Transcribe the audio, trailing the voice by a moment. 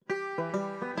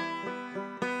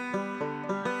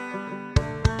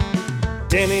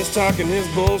Danny's talking his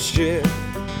bullshit.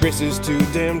 Chris is too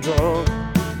damn drunk.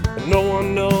 And no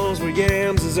one knows where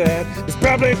Yams is at. He's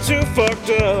probably too fucked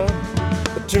up.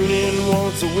 But tune in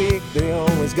once a week. They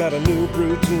always got a new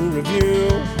brew to review.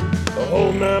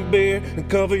 Hold my beer and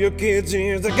cover your kids'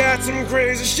 ears. I got some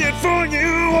crazy shit for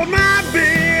you. Hold my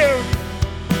beer.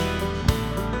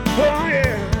 Oh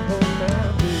yeah, hold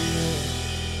my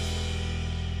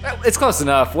beer. It's close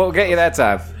enough. We'll get you that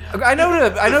time. I know.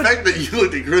 The fact that you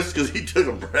looked at Chris because he took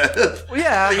a breath. Well,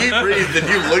 yeah. Like he breathed and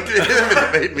you looked at him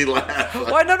and it made me laugh.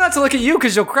 Well, I know not to look at you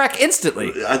because you'll crack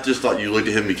instantly. I just thought you looked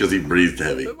at him because he breathed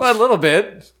heavy. Well, a little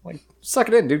bit. Like, suck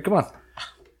it in, dude. Come on.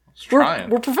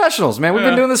 We're professionals, man. We've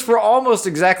been doing this for almost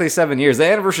exactly 7 years. The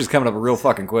anniversary's coming up real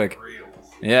fucking quick.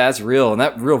 Yeah, that's real. And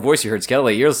that real voice you heard,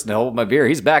 Skelly, you're listening to Hold My Beer.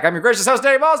 He's back. I'm your gracious host,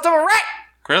 Danny Malls. To my right.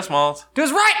 Chris Malls. To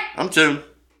his right. I'm Tim.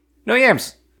 No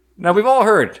Yams. Now, we've all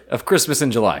heard of Christmas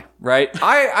in July, right?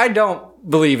 I don't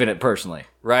believe in it personally,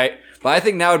 right? But I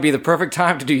think now would be the perfect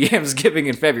time to do Yamsgiving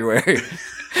in February.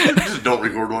 Just don't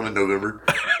record one in November.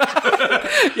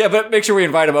 Yeah, but make sure we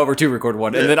invite him over to record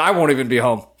one, and then I won't even be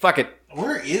home. Fuck it.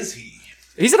 Where is he?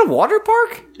 He's at a water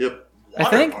park? Yep. I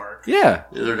think. Park? Yeah.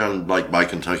 Yeah, they're down like by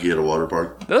Kentucky at a water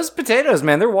park. Those potatoes,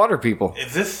 man, they're water people.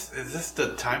 Is this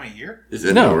the time of year? It's No.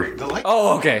 indoors. The light.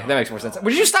 Oh, okay. That makes more sense.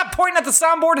 Would you stop pointing at the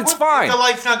soundboard? It's fine. The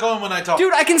light's not going when I talk.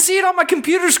 Dude, I can see it on my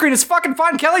computer screen. It's fucking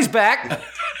fine. Kelly's back.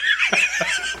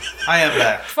 I am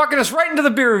back. Fucking us right into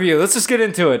the beer review. Let's just get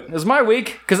into it. It was my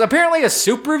week, because apparently a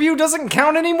soup review doesn't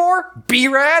count anymore.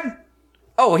 B-Rad.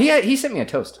 Oh, he sent me a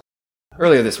toast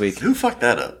earlier this week. Who fucked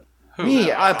that up?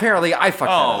 Me, apparently I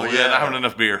fucked Oh, that up. yeah, not having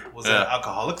enough beer. Was that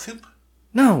alcoholic soup?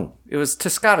 No, it was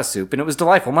Toscata soup, and it was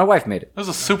delightful. My wife made it. There's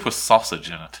a soup with sausage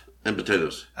in it. And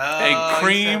potatoes. A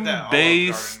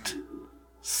cream-based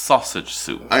sausage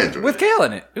soup. I enjoyed With it. kale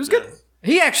in it. It was good.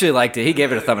 He actually liked it. He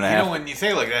gave it a thumb and a You know, half. when you say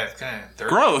it like that, it's kind of dirty.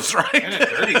 Gross, Kind right? of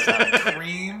dirty. Sound.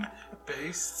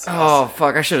 Cream-based sausage. Oh,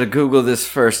 fuck. I should have Googled this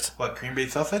first. What,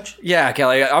 cream-based sausage? Yeah,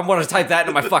 Kelly. I want to type that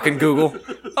into my fucking Google.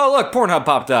 Oh, look. Pornhub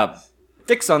popped up.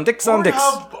 Dicks on dicks on dicks.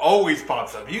 Pornhub always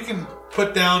pops up. You can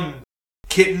put down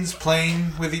kittens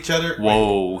playing with each other.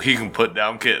 Whoa, he can put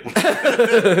down kittens.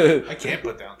 I can't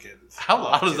put down kittens. How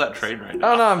loud is that train right I now?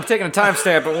 don't know. I'm taking a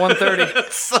timestamp at 1:30.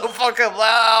 It's so fucking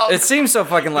loud. It seems so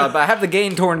fucking loud, but I have the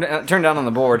gain turned down on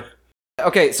the board.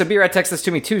 Okay, so B-Rad texted this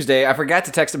to me Tuesday. I forgot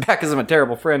to text it back because I'm a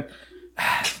terrible friend.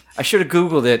 I should have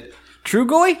Googled it.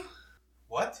 Trugoy?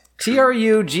 What?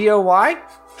 Trugoy?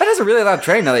 That is a really loud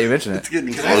train now that you mention It's it.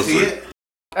 getting Can I see closer. it?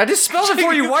 I just spelled it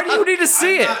for you. Why do you need to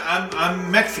see it?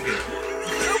 I'm Mexican.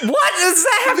 What does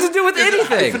that have to do with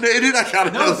anything? Hyphenated? I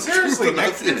gotta know. No, seriously.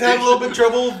 Mexicans have a little bit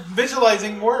trouble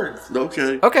visualizing words.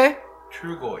 Okay. Okay.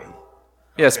 Trugoy.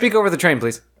 Yeah, speak over the train,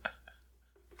 please.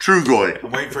 Trugoy.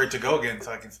 I'm waiting for it to go again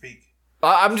so I can speak.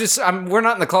 We're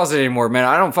not in the closet anymore, man.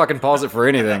 I don't fucking pause it for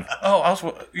anything.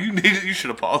 Oh, you should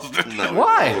have paused it. No,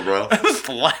 Why? no, bro. It's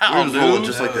loud, We're just rolling dude.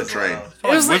 just like that train. It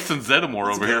was like- Winston Zeddemore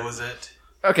over That here. was it.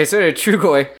 Okay, so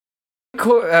Trugoy.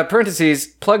 Parentheses,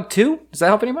 plug 2? Does that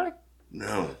help anybody?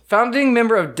 No. Founding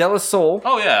member of De La Soul.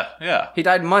 Oh, yeah. He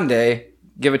died Monday.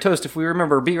 Give a toast if we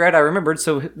remember. Be right, I remembered.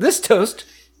 So this toast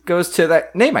goes to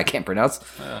that name I can't pronounce.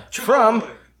 From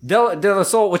De La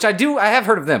Soul, which I have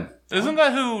heard of them. Isn't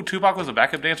that who Tupac was a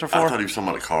backup dancer I for? thought he was talking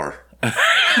about a car.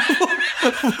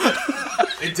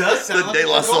 It does sound The like De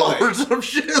La Soul Trugoy. or some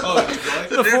shit. Oh, Trugoy?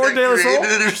 The dude Ford that De La Soul?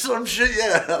 created it or some shit,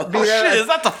 yeah. Oh, shit, is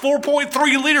that the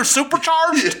 4.3 liter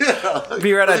supercharged?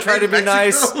 Be right, I tried to be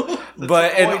nice. But Boy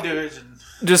and division.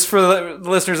 just for the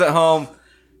listeners at home,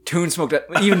 Toon smoked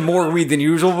even more weed than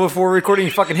usual before recording.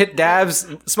 He fucking hit dabs,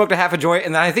 smoked a half a joint,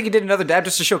 and then I think he did another dab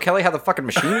just to show Kelly how the fucking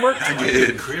machine worked.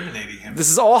 Incriminating him. This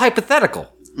is all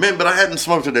hypothetical. Man, but I hadn't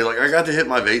smoked today. Like, I got to hit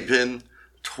my vape pen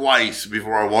twice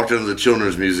before I walked into the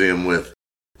Children's Museum with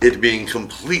it being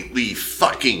completely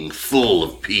fucking full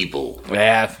of people.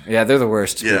 Yeah, they're the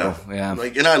worst. Yeah. People. Yeah.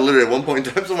 Like, and I literally, at one point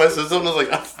in time, somebody said something, I was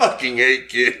like, I fucking hate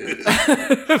kids.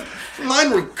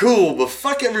 Mine were cool, but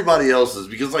fuck everybody else's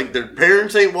because, like, their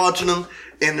parents ain't watching them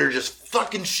and they're just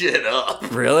fucking shit up.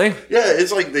 Really? Yeah,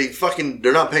 it's like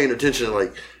they're not paying attention.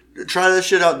 Like, try that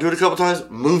shit out, do it a couple times,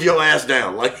 move your ass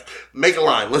down. Like, make a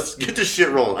line. Let's get this shit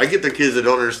rolling. I get the kids that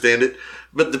don't understand it,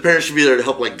 but the parents should be there to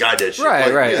help, like, guide that shit.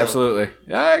 Right, Like, you know, absolutely.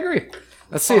 Yeah, I agree.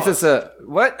 Let's see if it's a...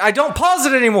 What? I don't pause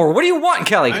it anymore. What do you want,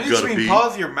 Kelly? I just Gotta mean be.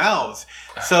 pause your mouths.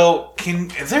 So,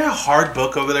 is there a hard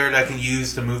book over there that I can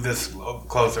use to move this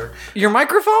closer? Your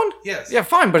microphone? Yes. Yeah,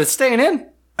 fine, but it's staying in.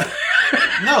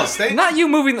 No, stay. Not you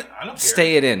moving... I don't care.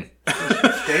 Stay it in.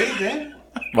 Stay then.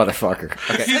 Motherfucker.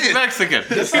 Okay. He's Mexican.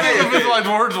 He doesn't visualize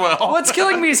words well. What's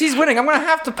killing me is he's winning. I'm going to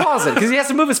have to pause it because he has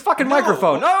to move his fucking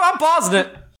microphone. No, I'm pausing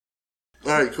it.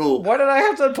 All right, cool. Why did I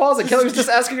have to pause it? Kelly was just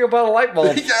asking you about a light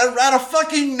bulb. He got out of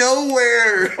fucking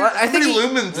nowhere. Well, I How think many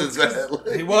lumens is that?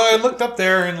 Like, Well, I looked up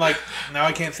there and now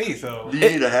I can't see. So do you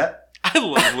need a hat? I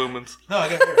love lumens. no, I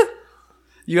got hair.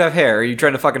 You have hair. Are you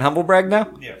trying to fucking humble brag now?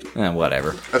 Yeah.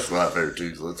 Whatever. That's not fair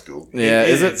too. So that's cool. Yeah,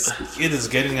 is it? It is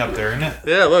getting up there, isn't it?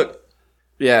 Yeah, look.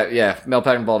 Yeah. Male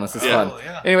pattern baldness is fun. Well,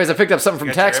 yeah. Anyways, I picked up something from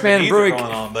Got your Taxman Ebenezer Brewing.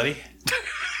 going on, buddy.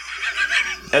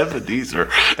 Ebenezer.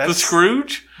 The That's-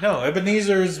 Scrooge? No,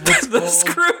 Ebenezer is what's The called-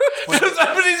 Scrooge. It's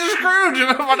Ebenezer Scrooge.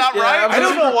 Am I not Yeah, right? I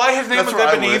don't know why his name That's was where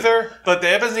I went. Ebenezer, but the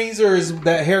Ebenezer is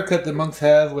that haircut the monks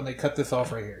have when they cut this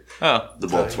off right here. Oh, The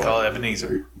So bald they call spot. it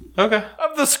Ebenezer. okay.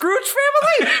 Of the Scrooge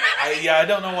family? I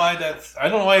don't know why I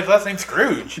don't know why his last name's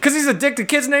Scrooge. Because he's addicted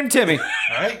kid's named Timmy. All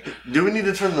right. Do we need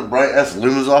to turn the bright ass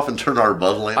lumens off and turn our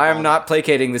Bud lamp I am on? not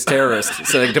placating this terrorist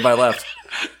sitting to my left.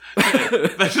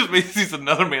 That just means he's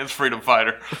another man's freedom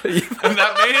fighter. And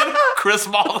that man, Chris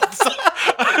Mullins.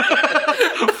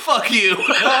 Fuck you. No,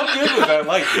 I'm good with that. I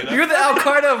like it. You're the Al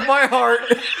Qaeda of my heart.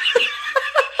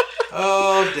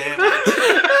 Oh damn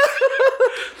it!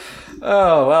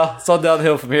 Oh, well, it's all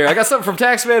downhill from here. I got something from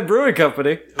Taxman Brewing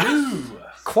Company.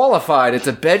 Qualified. It's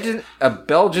a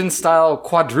Belgian-style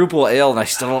quadruple ale, and I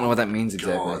still don't know what that means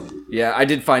exactly. Yeah, I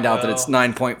did find out that it's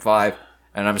 9.5,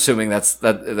 and I'm assuming that's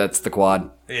the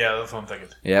quad. Yeah, that's what I'm thinking.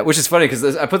 Yeah, which is funny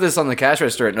because I put this on the cash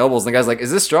register at Nobles, and the guy's like,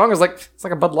 "Is this strong?" I was like, "It's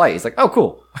like a Bud Light." He's like, "Oh,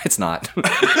 cool." It's not.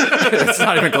 It's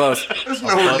not even close. It's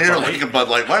nowhere near like a Bud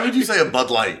Light. Why would you say a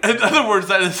Bud Light? In other words,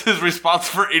 that is his response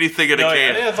for anything in a Oh,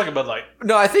 can. yeah, it's like a Bud Light.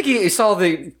 No, I think he saw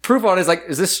the proof on it. He's like,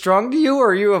 "Is this strong to you,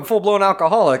 or are you a full-blown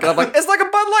alcoholic?" And I'm like, "It's like a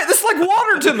Bud Light. This is like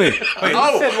water to me." Wait,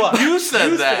 Oh, you said what? you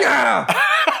said that. Yeah.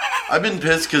 I've been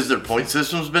pissed because their point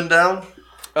system's been down.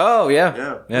 Oh,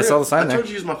 yeah. Yeah, I saw the sign I there. told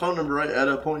you to use my phone number right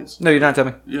at points. No, you did not tell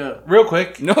me. Yeah. Real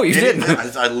quick. No, you didn't.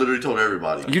 I literally told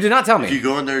everybody. You did not tell If you me.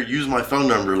 go in there, use my phone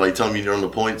number, like tell me you're on the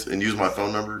points, and use my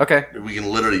phone number. Okay. We can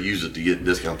literally use it to get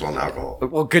discounts on alcohol.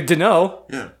 Well, good to know.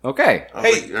 Yeah. Okay.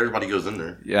 Hey. Everybody goes in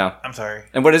there. Yeah. I'm sorry.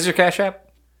 And what is your Cash App?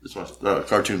 It's my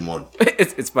cartoon one.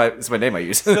 It's my name I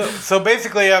use. So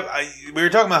basically, we were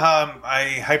talking about how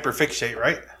I hyperfixate,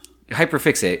 right?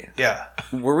 Hyperfixate. Yeah.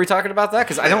 Were we talking about that?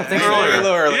 Because I don't think so. A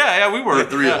little early. Yeah, we were.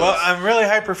 Three of Well, us. I'm really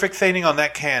hyperfixating on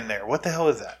that can there. What the hell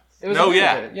is that? It was No, a-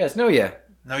 yeah. Yes, no, yeah.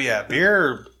 No, yeah, beer.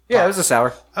 Or Yeah, it was a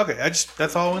sour. okay.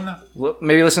 That's all I want to know. Well,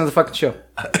 maybe listen to the fucking show.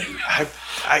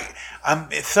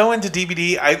 I'm so into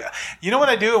DVD. You know what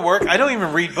I do at work? I don't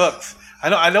even read books.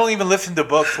 I don't even listen to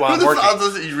books while Who I'm the working. fuck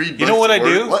does it? You read You know books what I at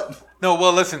work? do? What? No,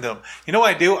 well, listen to them. You know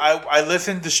what I do? I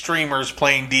listen to streamers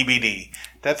playing DVD.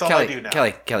 That's all I do now.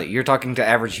 Kelly, you're talking to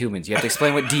average humans. You have to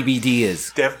explain what DBD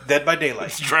is. Dead by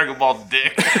Daylight. Dragon Ball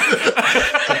dick.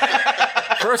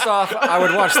 First off, I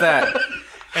would watch that.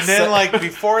 And then, like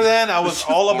before then, I was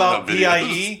all about Porno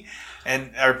videos.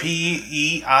 PIE or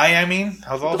PEI. I mean,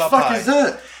 I was all The about fuck PIE. is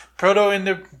that?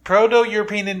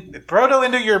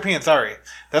 Proto-European. Sorry,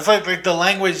 that's like the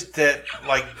language that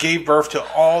like gave birth to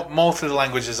most of the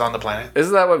languages on the planet.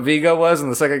 Isn't that what Vigo was in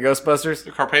the second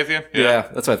Ghostbusters? Carpathian? Yeah,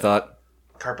 that's what I thought.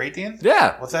 Carpathian?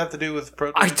 Yeah. What's that have to do with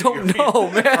proto? I don't know,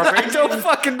 man. I don't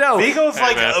fucking know. Vigo's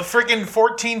like man. a freaking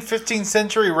 14th, 15th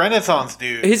century Renaissance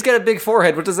dude. He's got a big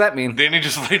forehead. What does that mean? Danny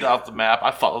just laid out the map. I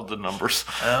followed the numbers.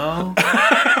 Oh.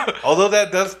 Although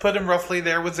that does put him roughly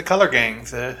there with the Color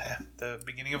Gangs, the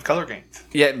beginning of Color Gangs.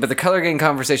 Yeah, but the color game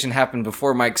conversation happened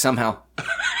before Mike somehow.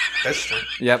 That's true.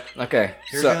 Yep. Okay.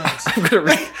 Here So goes. I'm gonna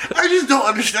read. I just don't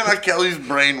understand how Kelly's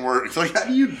brain works. Like, how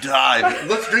do you dive?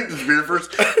 Let's drink this beer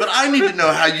first. But I need to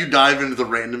know how you dive into the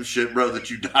random shit, bro, that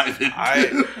you dive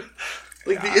into.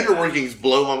 Like, the inner workings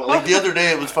blow my mind. Like, the other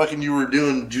day, it was fucking, you were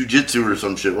doing jujitsu or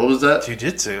some shit. What was that?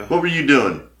 Jiu-Jitsu. What were you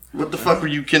doing? What the fuck were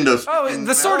you kendo? Oh,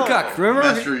 the sword cuck. Remember?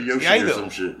 Master Yoshi or Yaido. some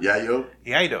shit. Yayo?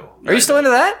 Yaido. Are you still into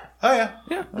that? Oh, yeah.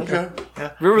 Yeah. Okay.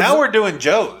 Remember Now the- we're doing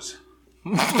Joe's.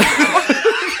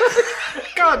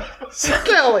 God,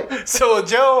 Kelly. So a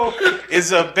Joe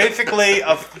is basically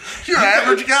a... You're an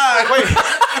average guy. Wait.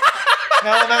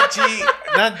 No,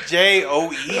 not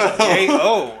J-O-E.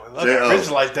 J-O. Look, J-O. I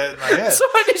visualized that in my head.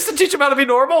 Somebody needs to teach him how to be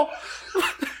normal.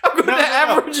 I'm going to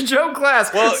average Joe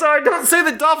class. Well- Sorry, don't say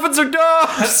that dolphins are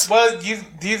dogs. Well,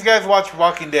 these guys watch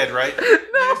Walking Dead, right?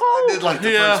 I did like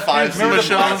the Yeah. first 5 Remember the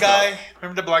seasons. black guy?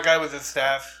 Remember the black guy with his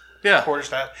staff? Yeah. Quarter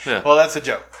staff? Yeah. Well, that's a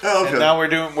joke. Oh, okay. And now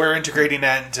we're integrating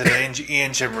that into the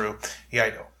Ian Shimru.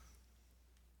 Yaido.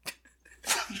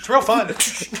 It's real fun. You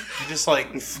just like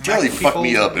Kelly, smack fuck me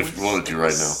people up if you wanted to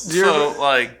right now. So,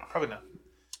 like, Probably not.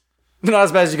 Not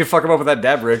as bad as you can fuck him up with that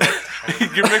dab rig.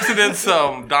 you're mixing in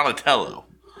some Donatello.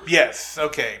 Yes,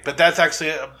 okay, but that's actually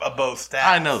a bow staff.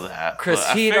 I know that. Chris, but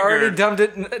I he'd figured- already dumbed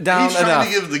it down He's trying enough.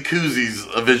 to give the koozies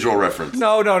a visual reference.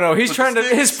 No. He's trying to.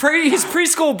 sticks. His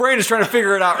preschool brain is trying to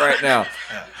figure it out right now.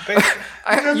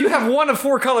 You have one of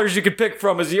 4 colors you could pick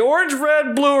from. Is he orange,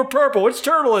 red, blue, or purple? Which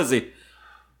turtle is he?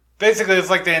 Basically, it's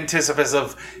like the antithesis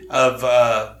of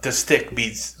the stick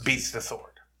beats the sword.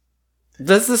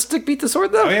 Does the stick beat the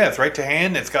sword though? Oh yeah, it's right to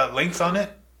hand. It's got links on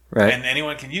it, Right. and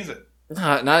anyone can use it.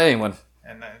 Not anyone.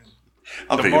 And then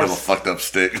I'm the picking more- up a fucked up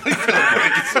stick.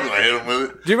 I hit him with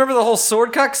it. Do you remember the whole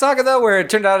sword cock saga though, where it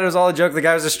turned out it was all a joke? The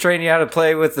guy was just training you how to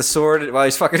play with the sword while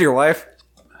he's fucking your wife.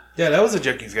 yeah, that was a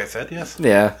joke you guys said. Yes.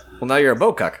 Yeah. Well, now you're a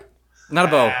bow cuck. Not a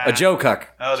bow, a Joe cuck.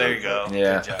 Oh, there you go.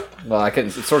 Yeah. Good job. Well, I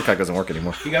couldn't. Sword cock doesn't work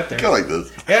anymore. You got there. I like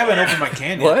this. I haven't opened my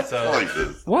can yet. What? I So like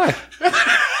this. Why?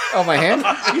 Oh, my hand.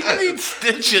 You need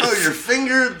stitches. Oh, your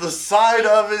finger, the side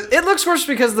of it. It looks worse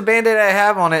because the band-aid I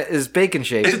have on it is bacon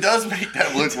shaped. It does make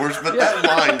that look worse, but that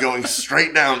line going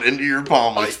straight down into your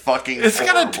palm was fucking It's got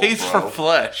horrible, a taste bro. for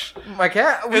flesh. My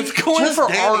cat. It's going just for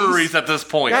Danny's. arteries at this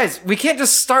point. Guys, we can't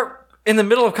just start in the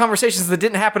middle of conversations that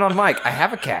didn't happen on mic. I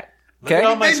have a cat. Look at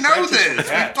all Okay? my They know scratches this. from We've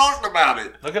cats. talked about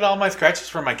it. Look at all my scratches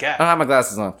from my I cat. don't have my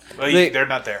glasses on. Well, they're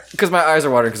not there. Because my eyes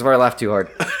are watering because I've already laughed too hard.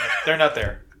 They're not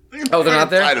there. Oh, they're not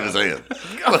there? Side of his hand.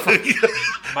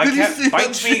 My Did you cat see that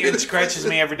bites me shit? and scratches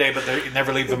me every day, but it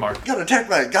never leaves a mark. Got attacked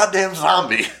by a goddamn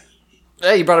zombie.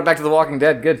 Hey, you brought it back to The Walking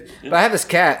Dead. Good. But I have this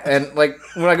cat, and like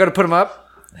when I go to put him up,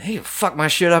 he fuck my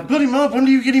shit up. Put him up. When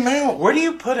do you get him out? Where do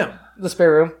you put him? The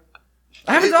spare room.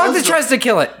 I have a It dog was that the- tries to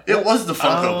kill it. It was the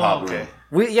Funko Pop okay.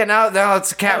 room. Now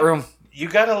it's a cat room. You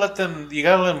gotta let them. You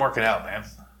gotta let them work it out, man.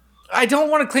 I don't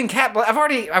want to clean cat. I've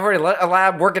already let a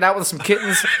lab work it out with some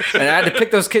kittens, and I had to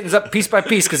pick those kittens up piece by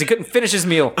piece because he couldn't finish his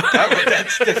meal.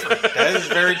 That's different. That is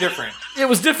very different. It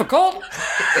was difficult.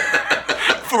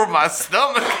 For my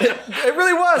stomach. It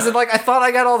really was. And like I thought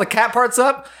I got all the cat parts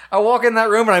up. I walk in that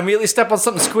room and I immediately step on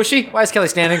something squishy. Why is Kelly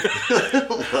standing?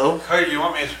 Hey, you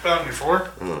want me to spit on your floor?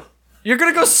 You're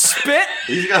gonna go spit?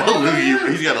 He's got a loogie.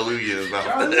 He's got a loogie in his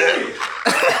mouth.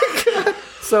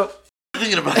 So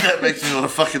Thinking about that makes me want to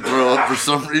fucking throw up for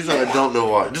some reason. I don't know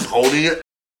why. Just holding it.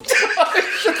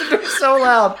 so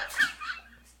loud.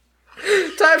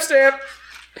 Timestamp.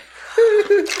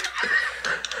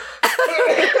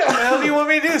 What the hell do you want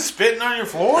me to do? Spitting on your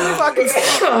floor? Fucking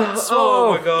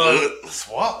Oh my god.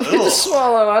 Swallow.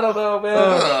 swallow. I don't know,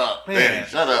 man. Man,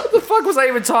 shut up. What the fuck was I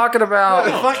even talking about?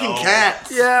 The fucking cat.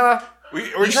 Yeah, We're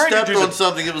You trying to stepped do on the.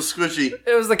 something. It was squishy.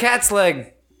 it was the cat's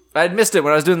leg. I had missed it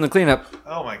when I was doing the cleanup.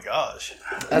 Oh my gosh.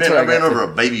 That's Man, what I I ran got over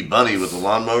a baby bunny with a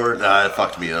lawnmower. Nah, it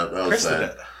fucked me up. That was Chris did sad.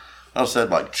 that. I was sad.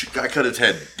 Like I cut its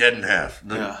head dead in half.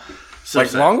 Yeah. So Like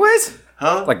sad. long ways?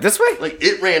 Huh? Like this way? Like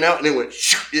it ran out and it went.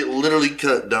 It literally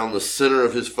cut down the center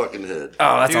of his fucking head.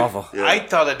 Oh, that's Dude, awful. Yeah. I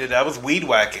thought I did. I was weed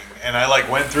whacking, and I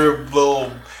like went through a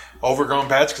little overgrown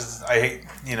patch because I hate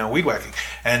weed whacking,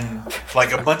 and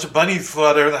like a bunch of bunnies flew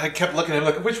out there. And I kept looking at him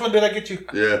like, "Which one did I get you?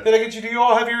 Yeah. Did I get you? Do you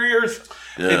all have your ears?"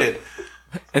 Yeah. They did.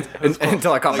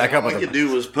 Until I caught back up All with I him. could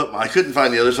do was I couldn't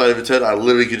find the other side of its head. I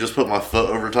literally could just put my foot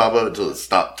over top of it until it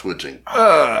stopped twitching.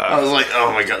 I was like,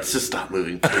 oh my god, just stop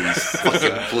moving, please.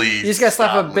 Fucking please. You just gotta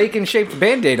slap a stop bacon-shaped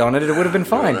Band-Aid on it, and it would have been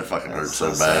moving. fine. That fucking hurt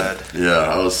so so bad. Yeah,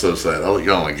 I was so sad. I was like,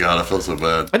 oh my god, I felt so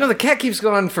bad. I know the cat keeps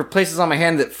going for places on my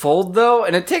hand that fold though,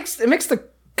 and it makes the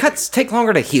cuts take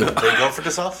longer to heal. They go for the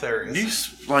soft areas. You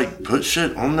like put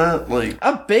shit on that? Like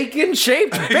A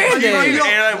bacon-shaped you Band-Aid. don't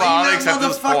Antibiotics clean at that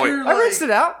this point. motherfucker, I rinsed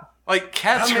it out. Like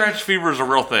cat scratch fever is a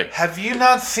real thing. Have you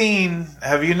not seen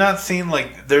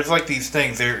like there's like these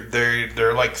things?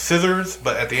 They're like scissors,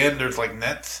 but at the end there's like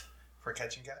nets for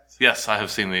catching cats. Yes, I have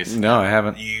seen these. No, I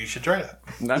haven't. You should try that.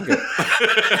 I'm good.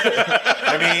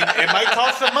 I mean, it might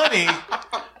cost some money.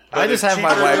 I just have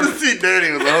my I wife. want to see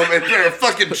Danny with a homemade pair of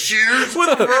fucking shears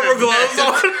With rubber gloves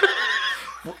on.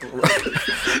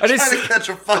 I just, trying to catch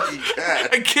a fucking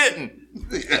cat. A kitten.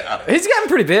 Yeah. he's gotten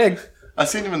pretty big. I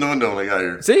seen him in the window when I got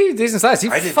here. See, decent size. He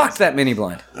didn't fucked that mini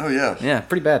blind. Oh yeah. Yeah,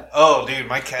 pretty bad. Oh, dude,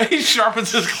 my cat. He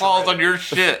sharpens his claws on your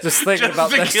shit. Just thinking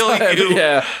about to that. kill time. you.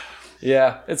 Yeah,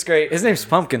 yeah, it's great. His name's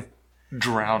Pumpkin.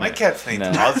 Drown My it. cat's name's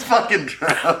No. Fucking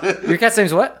drown. Your cat's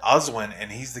name's what? Oswin, and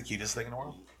he's the cutest thing in the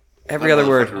world. Every other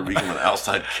word. We're becoming an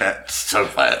outside cat so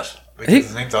fast. Because He-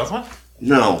 his name's Oswin?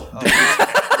 No.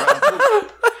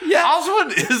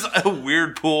 Oswald is a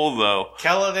weird pool, though.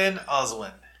 Kaladin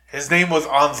Oswin. His name was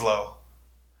Onslow.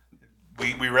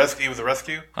 We rescued. He was a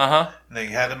rescue, Uh huh. and they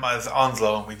had him as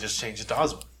Onslow, and we just changed it to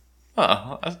Oswin.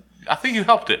 I think you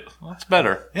helped it. That's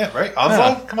better. Yeah, right?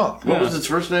 Onslow? Come on. What was its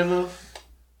first name though?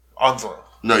 Onslow.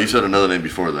 No, you said another name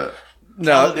before that.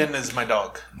 No. Kaladin is my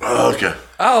dog. Oh, okay.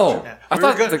 Oh. I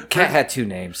thought the cat had 2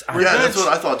 names. Yeah, that's what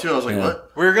I thought too. I was like,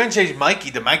 what? We were going to change Mikey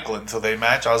to Mikeland so they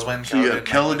match Oswin.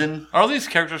 Kaladin. Are these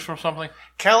characters from something?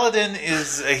 Kaladin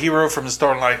is a hero from the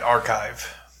Stormlight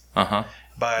Archive. By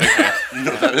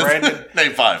Brandon.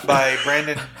 Name 5. By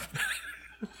Brandon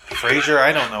Fraser.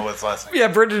 I don't know what his last name. Yeah,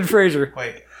 Brendan Fraser.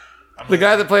 Wait, The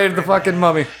guy that played the fucking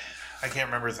mummy. I can't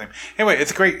remember his name. Anyway,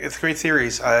 it's a great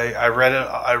series. I read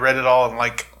it all in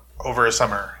like over a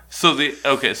summer. So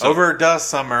over the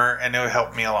summer, and it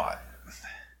helped me a lot.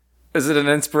 Is it an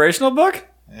inspirational book?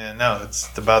 Yeah, no,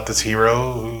 it's about this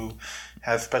hero who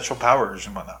has special powers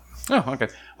and whatnot. Oh, okay.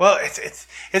 Well,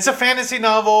 it's a fantasy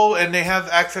novel, and they have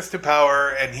access to power,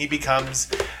 and he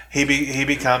becomes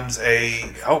a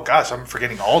I'm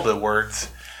forgetting all the words,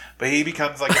 but he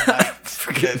becomes like a knight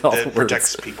that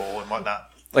protects people and whatnot.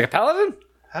 Like a paladin?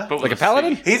 Huh? Like a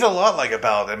paladin? He's a lot like a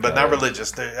paladin, but not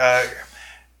religious. I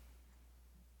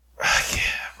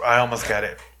almost got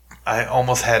it. I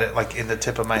almost had it like in the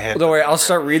tip of my head. Well, don't worry, I'll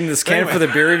start reading this can for the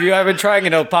beer review I've been trying,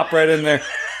 and it'll pop right in there.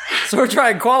 So we're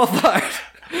trying Qualified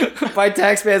by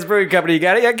Taxman's Brewing Company. You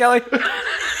got it yet, Kelly?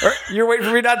 Or you're waiting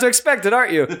for me not to expect it,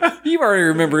 aren't you? You've already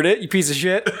remembered it, you piece of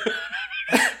shit.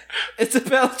 It's a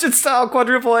Belgian-style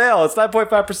quadruple ale. It's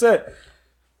 9.5%.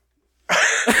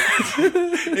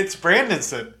 It's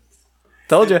Brandonson.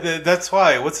 Told you. That's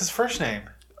why. What's his first name?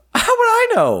 How would I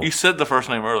know? You said the first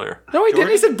name earlier. No, he didn't.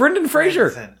 He said Brendan Fraser.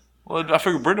 Brandonson. Well, I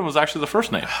figured Brendan was actually the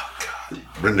first name.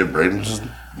 Brandonson.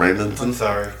 I'm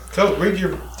sorry. Go read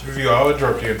your review. I'll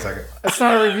interrupt you in a second. That's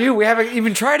not a review. We haven't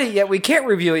even tried it yet. We can't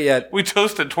review it yet. We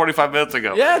toasted 25 minutes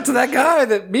ago. Yeah, to that guy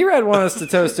that B-Rad wanted us to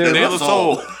toast to. Day of the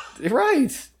Soul. You're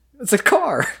right. It's a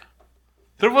car.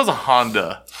 There was a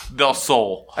Honda Del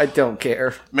Sol. I don't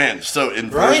care. Man, so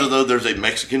in Persia, though, there's a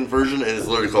Mexican version, and it's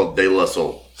literally called De La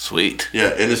Sol. Sweet. Yeah,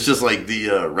 and it's just like the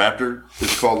Raptor.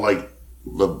 It's called like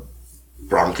the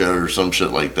Bronca or some shit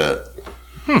like that.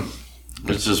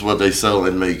 It's just what they sell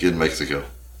and make in Mexico.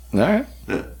 All right.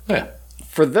 Yeah.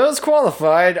 For those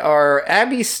qualified, our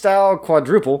Abbey-style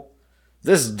quadruple.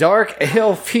 This dark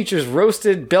ale features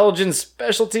roasted Belgian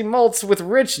specialty malts with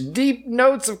rich, deep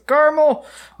notes of caramel,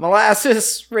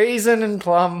 molasses, raisin, and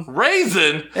plum.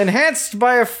 Raisin? Enhanced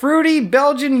by a fruity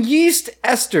Belgian yeast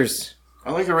esters.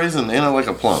 I like a raisin and I like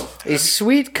a plum. A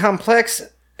sweet, complex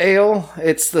ale.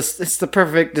 It's the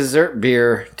perfect dessert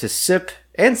beer to sip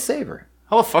and savor.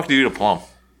 How the fuck do you eat a plum?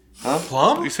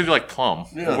 Plum? You said you like plum.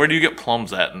 Yeah. Where do you get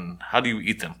plums at, and how do you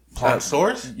eat them? Plum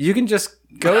stores? You can just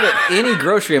go to any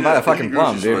grocery and buy a fucking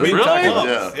plum, dude. What are you Really? talking about?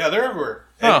 Yeah. Yeah, they're everywhere.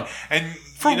 Huh. And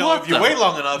For you know, what, if you though? wait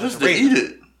long enough, Just it's to eat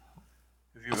it.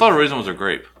 I thought a raisin was a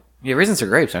grape. Yeah, raisins are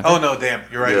grapes, aren't they? Oh no, damn,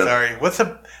 you're right. Yeah.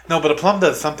 Sorry. But a plum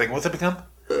does something. What's it become?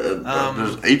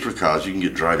 There's apricots. You can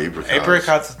get dried apricots.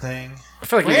 Apricot's a thing. I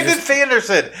feel like you Brandon just,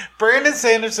 Sanderson. Brandon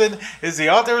Sanderson is the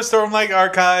author of Stormlight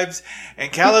Archives,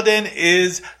 and Kaladin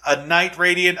is a Knight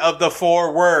Radiant of the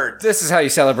Four Words. this is how you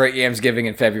celebrate Yamsgiving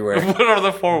in February. What are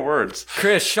the 4 words?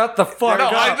 Chris, shut the fuck No,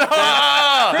 up.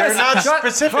 I know. They're not Shut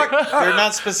specific. the fuck up. They're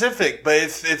not specific, but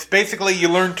it's basically you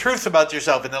learn truths about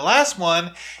yourself. And the last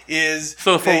one is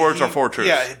So the 4 that words are 4 truths.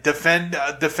 Yeah,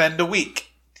 defend a week.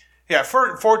 Yeah,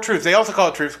 four truths. They also call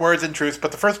it truths, words and truths.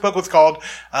 But the first book was called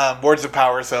Words of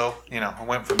Power, so I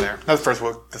went from there. That was the first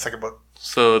book. The second book.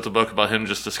 So it's a book about him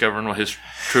just discovering what his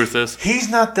truth is. He's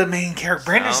not the main character.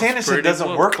 Brandon Sounds Sanderson pretty doesn't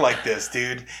woke. work like this,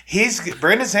 dude.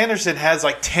 Brandon Sanderson has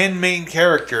like 10 main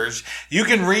characters. You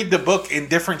can read the book in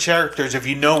different characters if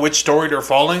you know which story they're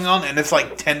following on, and it's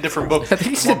like 10 different books. I think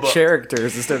you in said one book.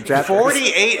 characters instead of chapters.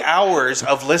 48 hours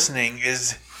of listening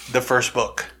is the first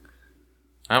book.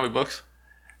 How many books?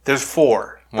 There's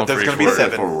 4, but One there's for going to each be word.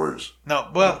 7. 4 words.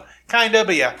 No, well, kind of,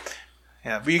 but yeah.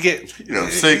 Yeah, but you get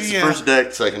 6 yeah. first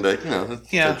deck, second deck.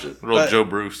 That's Yeah. shit. Real But- Joe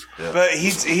Bruce. But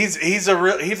he's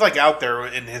like out there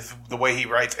in the way he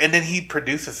writes, and then he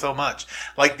produces so much.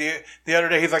 Like the other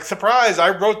day, he's like, "Surprise!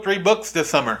 I wrote 3 books this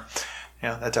summer."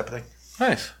 Yeah, that type of thing.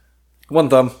 Nice. One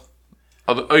thumb.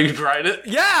 Oh, you tried it?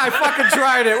 Yeah, I fucking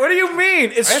tried it. What do you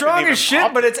mean? It's I haven't strong even as shit,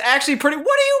 popped but it's actually pretty. What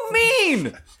do you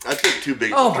mean? I took too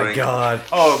big Oh to my drink. god.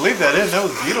 Oh, leave that in. That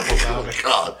was beautiful sounding.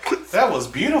 God. That was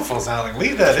beautiful sounding.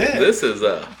 Leave that in. This is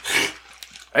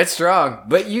It's strong,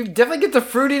 but you definitely get the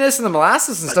fruitiness and the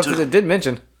molasses and stuff that it did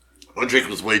mention. My drink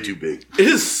was way too big. It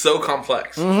is so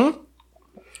complex. It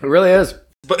really is.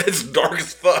 But it's dark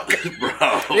as fuck.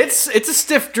 Bro. It's a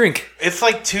stiff drink. It's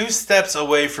like 2 steps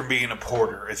away from being a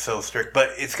porter. It's so strict, but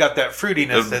it's got that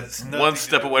fruitiness. That's One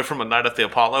step away from a night at the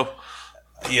Apollo.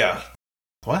 Yeah.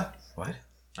 What? What?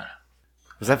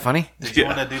 Was that funny? Did you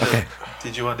want to do the?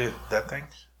 Did you want to do that thing?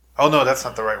 Oh no, that's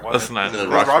not the right one. That's not No,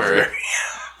 Roxbury. Roxbury.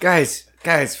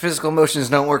 Guys, physical emotions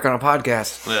don't work on a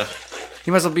podcast. Yeah.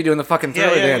 You might as well be doing the fucking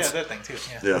Thriller dance. Yeah, that thing too.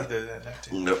 Yeah. We did that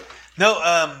too. Nope.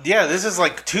 No, this is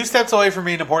like 2 steps away from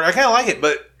being a porter. I kind of like it,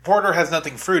 but porter has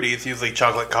nothing fruity. It's usually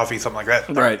chocolate, coffee, something like that.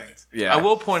 Right. Yeah. I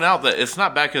will point out that it's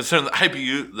not bad considering the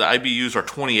IBUs are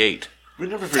 28. We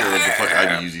never figured out what the fuck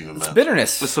IBUs even meant.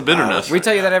 Bitterness. It's the bitterness. We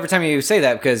tell you that every time you say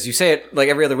that because you say it like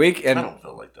every other week, and I don't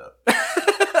feel like that.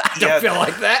 I don't feel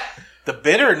like that. The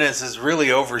bitterness is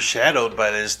really overshadowed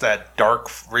by that dark,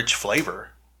 rich flavor.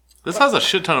 This has a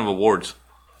shit ton of awards.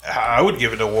 I would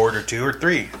give it an award or 2 or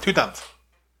 3. 2 thumbs.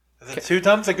 Is it 2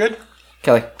 thumbs? Are good?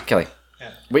 Kelly.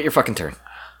 Yeah. Wait your fucking turn.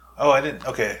 Oh, I didn't.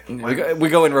 Okay. We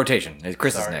go in rotation.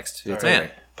 Chris is Sorry. next. Sorry. It's Man.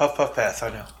 alright. Puff, puff, pass. I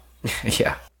know.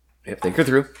 Yeah. Think her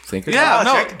through. Yeah. Gosh,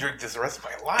 no. I can drink this the rest of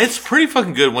my life. It's pretty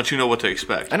fucking good once you know what to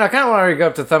expect. I know. I kind of want to go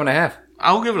up to thumb and a half.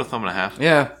 I'll give it a thumb and a half.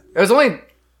 Yeah. It was only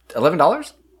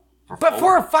 $11. But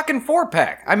for a fucking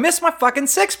 4-pack. I miss my fucking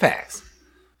 6-packs.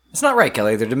 It's not right,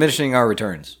 Kelly. They're diminishing our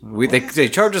returns. They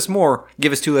charge us more,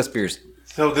 give us 2 less beers.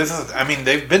 So this is,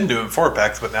 they've been doing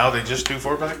 4-packs, but now they just do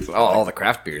 4-packs? All the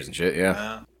craft beers and shit,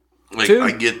 yeah. Like, 2.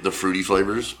 I get the fruity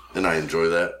flavors, and I enjoy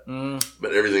that.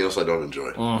 But everything else I don't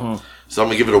enjoy. So I'm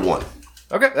going to give it a 1.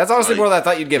 Okay, that's honestly more than I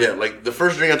thought you'd give Yeah, it. like, the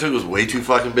first drink I took was way too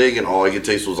fucking big, and all I could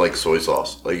taste was, like, soy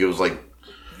sauce. Like, it was, like,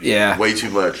 Yeah. way too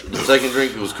much. The second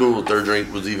drink was cool. The third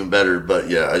drink was even better. But,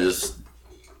 yeah, I just...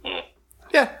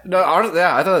 Yeah. No, honestly,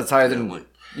 yeah, I thought that's higher than like,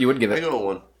 you would give I it. go a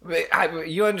 1.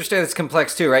 You understand it's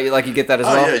complex too, right? You get that as Oh,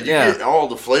 well? yeah, you get all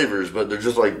the flavors, but they're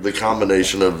just, like, the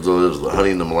combination of the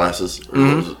honey and the molasses.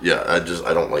 Yeah, I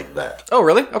don't like that. Oh,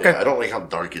 really? Okay. Yeah, I don't like how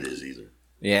dark it is, either.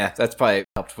 Yeah, that's probably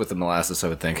helped with the molasses, I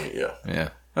would think. Yeah. Yeah.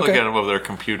 Look at him over there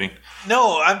computing.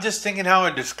 No, I'm just thinking how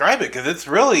I describe it, because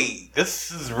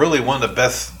this is really one of the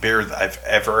best beers I've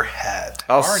ever had.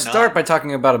 I'll Bar start none. by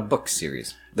talking about a book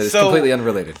series that is So- completely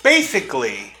unrelated.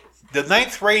 Basically, the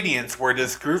Knights Radiance were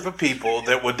this group of people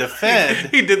that would defend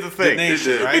He did the thing. the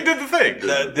nation, did. right? He did the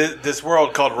thing. This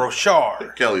world called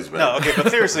Roshar. Kelly's back. No, okay,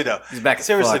 but seriously though. He's back as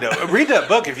Seriously fuck. though. Read that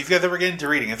book if you guys ever get into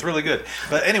reading. It's really good.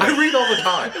 But anyway. I read all the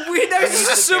time. We're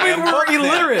just assuming damn we're book then.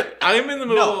 illiterate. I'm in the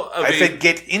middle No, of I said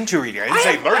get into reading. I didn't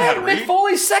say learn how to read.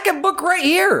 Foley's second book right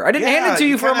here. I didn't hand it to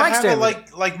you for a kinda mic have it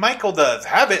stand. like Michael does.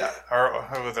 Have it, or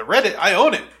was it read it? I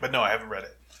own it, but no, I haven't read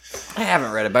it. I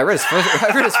haven't read it, but I read his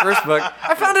first book.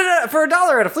 I found it for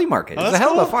 $1 at a flea market. It's that's a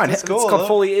hell of a cool. find. That's It's cool, called though.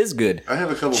 Foley is Good. I have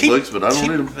a couple books, but I don't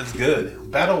read them. It's good.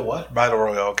 Battle what? Battle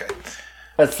Royale. Okay.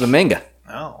 That's the manga.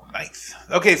 Oh, nice.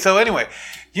 Okay, so anyway,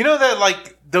 you know that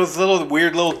like those little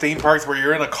weird little theme parks where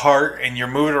you're in a cart and you're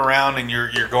moving around and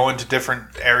you're going to different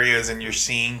areas and you're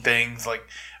seeing things like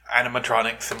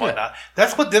animatronics and whatnot.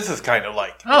 That's what this is kind of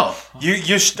like. Oh.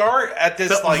 You start at this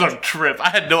That was like a trip. I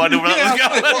had no idea where that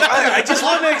was going. I just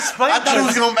want to explain. I thought it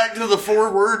was going back to the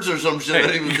 4 words or some shit.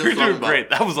 that he was You're just talking doing about. great.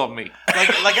 That was on me.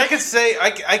 like I could say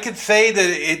I could say that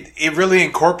it really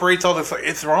incorporates all this.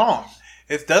 It's wrong.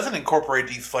 It doesn't incorporate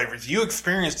these flavors. You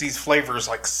experience these flavors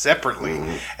like separately,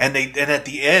 and at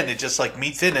the end it just like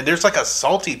meets in, and there's like a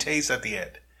salty taste at the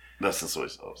end. That's the soy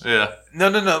sauce. Yeah.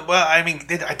 No. Well, I mean,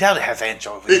 I doubt it has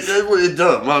anchovies. It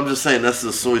does. Well, I'm just saying that's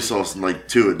the soy sauce like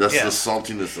to it. That's Yeah. the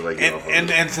saltiness that I get off of and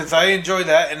it. and since I enjoy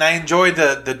that, and I enjoy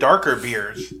the darker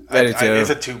beers, I do too. it's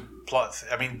a 2+.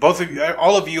 I mean, both of you,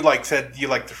 all of you, like said you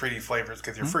like the fruity flavors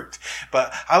because you're fruits,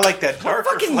 but I like that What darker.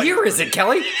 fucking flavor. year is it,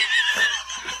 Kelly?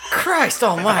 Christ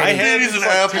almighty. I had He's this an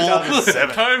like apple.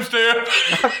 2007.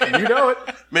 Timestamp. You know it.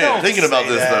 Man, Don't thinking about say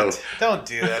this that. Don't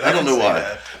do that. I don't know say why.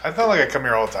 that. I feel like I come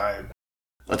here all the time.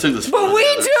 though, I took this. But we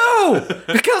do!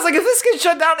 Because, like, if this gets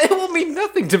shut down, it will mean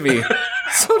nothing to me.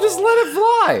 So just let it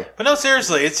fly. But no,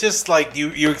 seriously, it's just like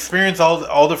you experience all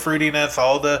the fruitiness,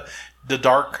 all the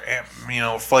dark,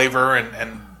 flavor,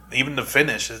 and even the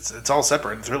finish. It's all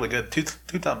separate. It's really good. Two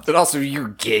thumbs. But also, you're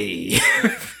gay.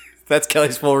 That's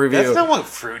Kelly's full review. That's not what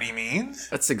fruity means.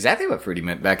 That's exactly what fruity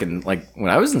meant back in, like,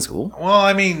 when I was in school. Well,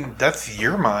 I mean, that's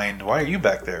your mind. Why are you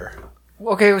back there?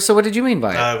 Okay, so what did you mean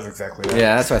by it? That was exactly right.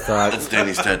 Yeah, that's what I thought. That's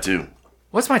Danny's tattoo.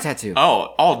 What's my tattoo?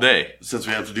 Oh, all day. Since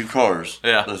we have to do cars,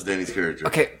 Yeah. that's Danny's character.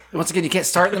 Okay, once again, you can't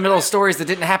start in the middle of stories that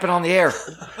didn't happen on the air.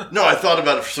 No, I thought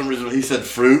about it for some reason when he said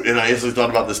fruit, and I instantly thought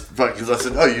about this because I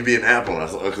said, "Oh, you'd be an apple," and I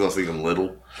thought because I was thinking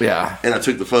little. Yeah. And I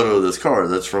took the photo of this car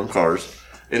that's from Cars,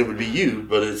 and it would be you,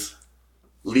 but it's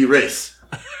Lee Race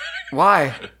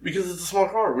Why? because it's a small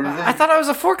car. We were I thought I was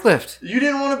a forklift. you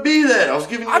didn't want to be that. I was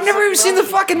giving. you I've a never even second seen the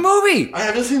option. fucking movie. I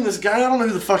haven't seen this guy. I don't know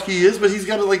who the fuck he is, but he's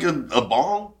got like a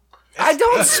bong. I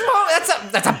don't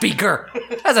smoke. That's a beaker.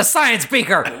 That's a science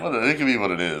beaker. It can be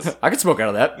what it is. I could smoke out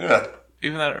of that. Yeah.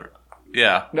 Even that.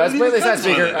 Yeah. No, it's play side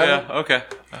speaker. Yeah. Okay.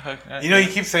 You know, you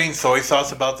keep saying soy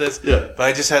sauce about this, Yeah. but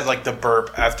I just had like the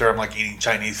burp after I'm like eating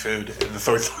Chinese food and the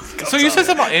soy sauce. So you said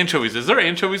something about anchovies. Is there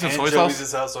anchovies and soy sauce?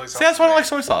 Is how soy sauce. See, that's why I don't like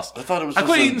soy sauce. I thought it was. I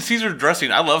quit just eating Caesar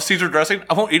dressing. I love Caesar dressing.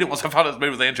 I won't eat it once I found out it's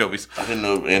made with anchovies. I didn't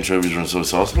know anchovies were in soy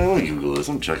sauce. Man, let me Google this.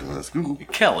 I'm checking this. Google.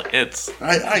 Kelly, it's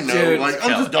I know. Dude. Like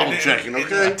I'm just double checking.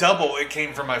 Okay. It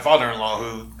came from my father-in-law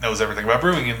who knows everything about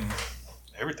brewing and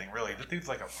everything. Really, the dude's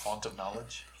like a font of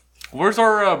knowledge. where's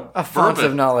our A font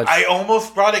bourbon? of knowledge. I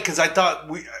almost brought it because I thought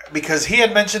because he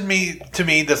had mentioned to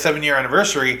me the 7-year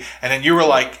anniversary, and then you were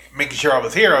like making sure I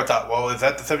was here. I thought, well, is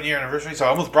that the 7-year anniversary? So I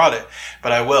almost brought it,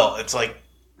 but I will. It's like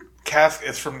cask.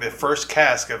 It's from the first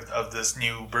cask of this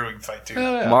new brewing site too.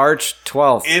 March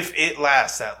 12th. If it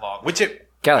lasts that long, which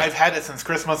Kelly. I've had it since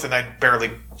Christmas, and I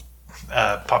barely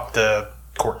popped the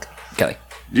cork. Kelly.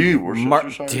 Do you worship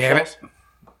your Damn sauce? it.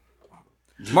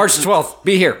 March 12th.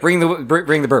 Be here. Bring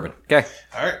the bourbon. Okay.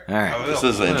 All right, All right. I It will.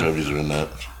 says anchovies are in that.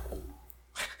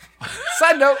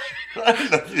 Side note. I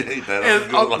didn't know if you hate that.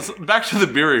 And, so back to the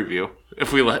beer review.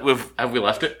 Have we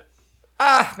left it?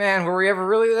 Ah, man, were we ever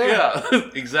really there? Yeah,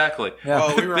 exactly.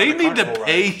 Oh, we were They on the need to carnival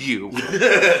pay ride. you.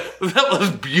 That was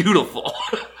beautiful.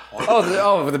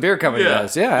 The beer company Yeah.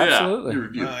 does. Yeah, Yeah.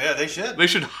 absolutely. Yeah, they should. They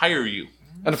should hire you.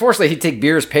 Unfortunately, he'd take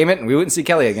beer's payment and we wouldn't see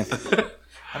Kelly again.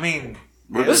 I mean,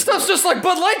 This stuff's just like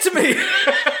Bud Light to me.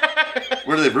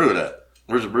 Where do they brew it at?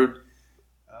 Where's it brewed?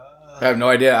 I have no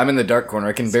idea. I'm in the dark corner.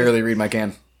 I can barely read my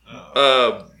can.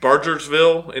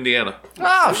 Bargersville, Indiana.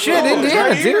 Oh, shit, it's Indiana,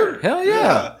 right here. dude. Hell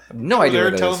yeah. No idea they're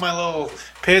what it telling is. my little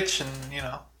pitch, and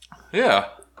Yeah.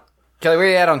 Kelly, where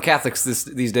you at on Catholics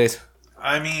these days?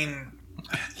 I mean,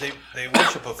 they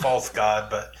worship a false god,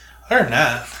 but other than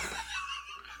that,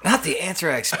 Not the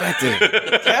answer I expected.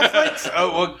 Catholics.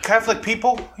 Catholic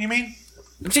people. You mean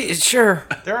Gee, sure.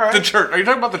 they're all right? The church. Are you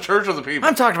talking about the church or the people?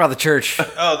 I'm talking about the church. They're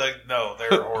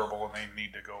horrible, and they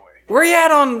need to go away. Where you at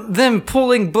on them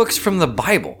pulling books from the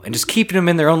Bible and just keeping them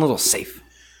in their own little safe?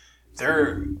 They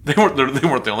weren't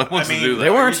the only ones to do that. They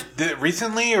weren't.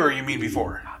 Recently, or you mean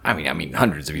before? I mean,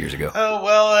 hundreds of years ago. Oh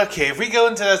well, okay. If we go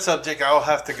into that subject, I'll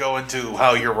have to go into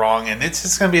how you're wrong, and it's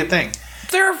just going to be a thing.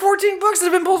 There are 14 books that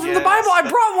have been pulled from the Yes, Bible. I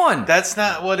brought one. That's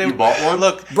not what it. You bought one?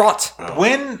 Look, Brought.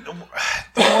 when do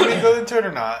you want me to go into it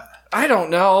or not? I don't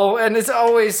know, and it's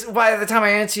always by the time I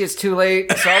answer, it's too late.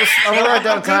 So I'm gonna write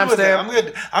down a I'm good with it. I'm timestamp.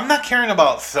 good. I'm not caring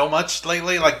about so much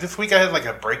lately. Like this week, I had like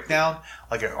a breakdown,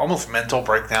 like an almost mental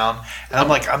breakdown, and I'm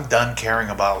like, I'm done caring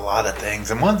about a lot of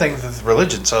things. And one thing is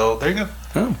religion. So there you go.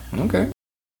 Oh, okay.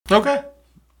 Okay.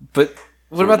 But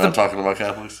what We're about not the? talking about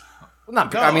Catholics.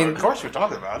 Not. No, I mean, of course we're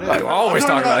talking about it. I'm always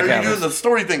talking about Are you doing Catholics. the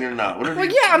story thing or not? Whatever. Well,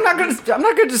 yeah, I'm not gonna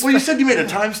just. Well, you said you made a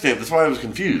timestamp. That's why I was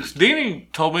confused. Danny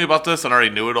told me about this and I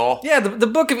already knew it all. Yeah, the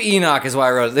Book of Enoch is why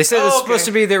I wrote it. They said it's Oh, supposed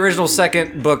to be the original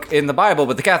second book in the Bible,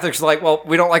 but the Catholics are like, well,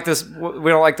 we don't like this. We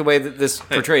don't like the way that this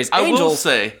portrays I will angels.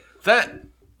 say that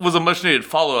was a much needed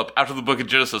follow up after the Book of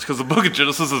Genesis because the Book of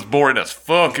Genesis is boring as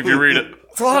fuck if you read it.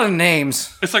 It's a lot of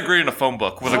names. It's like reading a phone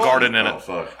book with a garden in Oh it.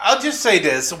 fuck. I'll just say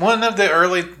this. One of the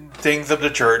early things of the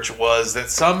church was that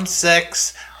some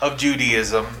sects of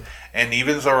Judaism and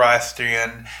even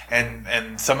Zoroastrian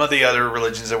and some of the other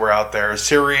religions that were out there,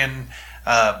 Syrian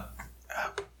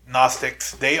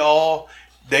Gnostics, they all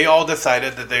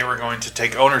decided that they were going to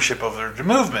take ownership of their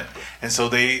movement. And so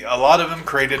a lot of them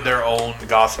created their own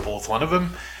gospels. One of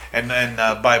them, and then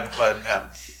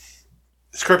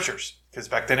scriptures. Because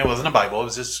back then it wasn't a Bible, it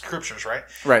was just scriptures, right?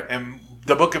 Right. And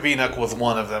the Book of Enoch was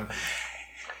one of them.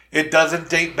 It doesn't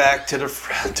date back to the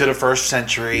first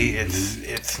century.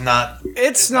 It's not.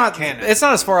 It's not. canon. It's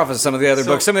not as far off as some of the other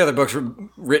So- books. Some of the other books were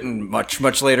written much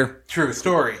later. True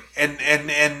story. And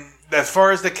as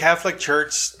far as the Catholic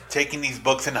Church taking these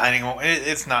books and hiding them,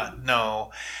 it's not.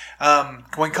 No.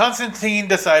 When Constantine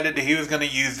decided that he was going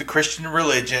to use the Christian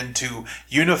religion to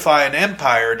unify an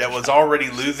empire that was already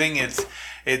losing its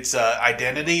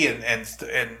identity and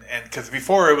because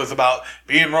before it was about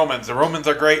being Romans. The Romans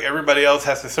are great. Everybody else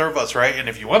has to serve us, right? And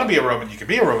if you want to be a Roman, you can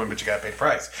be a Roman, but you got to pay the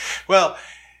price. Well,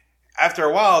 after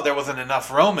a while, there wasn't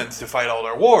enough Romans to fight all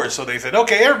their wars, so they said,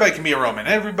 "Okay, everybody can be a Roman.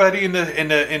 Everybody in the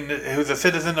who's a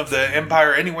citizen of the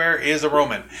empire anywhere is a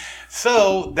Roman."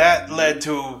 So that led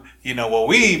to well,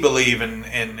 we believe in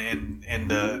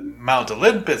the Mount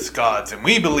Olympus gods, and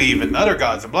we believe in other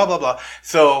gods, and blah blah blah.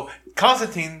 So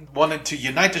Constantine wanted to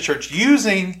unite the church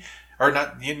unite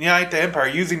the empire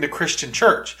using the Christian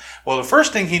church. Well, the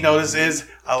first thing he noticed is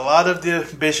a lot of the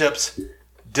bishops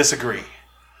disagree.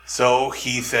 So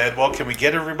he said, well, can we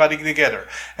get everybody together?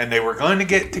 And they were going to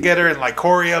get together in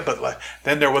Lycoria, but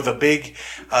then there was a big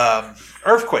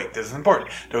earthquake. This is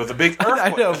important. There was a big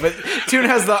earthquake. I know, but Toon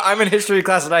has the I'm in history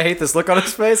class and I hate this look on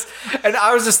his face. And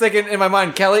I was just thinking in my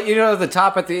mind, Kelly, you know the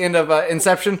top at the end of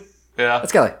Inception? Yeah.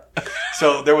 That's Kelly.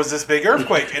 So there was this big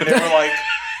earthquake, and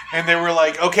they were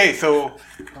like, okay, so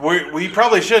we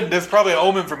probably shouldn't. There's probably an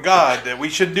omen from God that we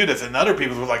shouldn't do this. And other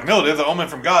people were like, no, there's an omen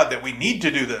from God that we need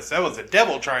to do this. That was the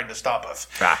devil trying to stop us.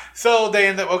 So they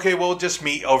end up, okay, we'll just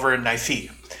meet over in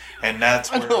Nicaea. And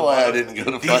that's where I know why I didn't go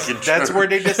to fucking church. That's where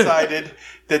they decided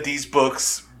that these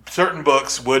books, certain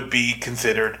books, would be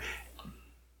considered,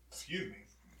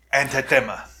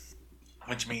 antithema,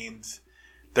 which means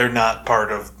they're not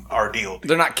part of our deal.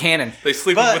 They're not canon. They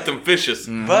sleeping with them fishes.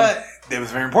 But it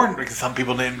was very important because some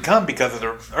people didn't come because of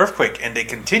the earthquake, and they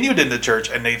continued in the church,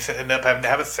 and they ended up having to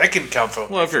have a second council.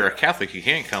 Well, if you're a Catholic, you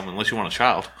can't come unless you want a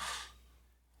child.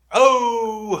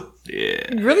 Oh!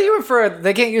 Yeah. Really? You went for a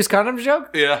they can't use condoms joke?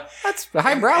 Yeah. That's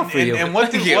highbrow for you. And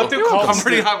what do I'm cults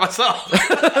pretty do? high myself.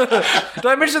 Did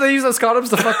I mention they use those condoms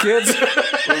to fuck kids?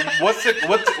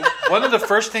 One of the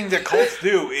first things that cults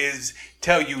do is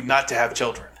tell you not to have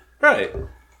children. Right.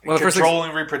 Well, the first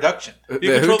Controlling reproduction. You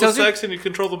control the tells you? sex and you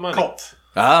control the money. Cults.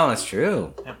 Oh, that's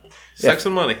true. Sex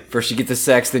and money. First you get the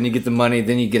sex, then you get the money,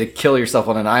 then you get to kill yourself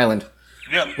on an island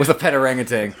Yep. with a pet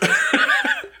orangutan.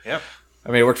 Yep. I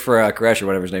mean, it worked for Koresh or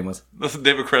whatever his name was.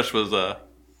 David Koresh was,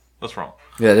 that's wrong.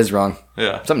 Yeah, it is wrong.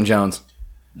 Yeah. Something Jones.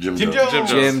 Jim Jim Jones. Jones.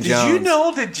 Jim Did Jones. you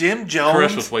know that Jim Jones?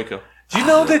 Koresh was Waco. Do you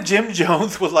know that Jim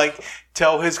Jones would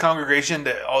tell his congregation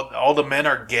that all the men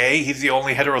are gay? He's the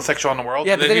only heterosexual in the world.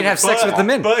 Yeah, but they didn't have sex with the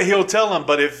men. But he'll tell them,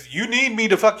 but if you need me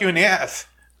to fuck you in the ass,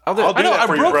 I'll do I know, that I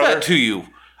for you, broke brother. that to you.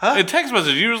 Huh? In text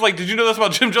message, you was like, did you know this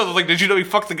about Jim Jones? I was like, did you know he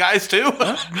fucked the guys too?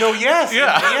 No, yes.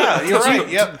 Yeah. You're right.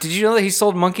 Yep. Did you know that he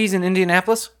sold monkeys in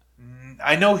Indianapolis?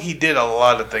 I know he did a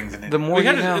lot of things in it. The more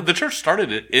you know. The church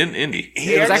started it in Indy.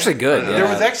 He It was actually good. There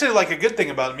Yeah. was actually a good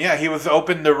thing about him. Yeah, he was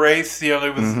open to race. He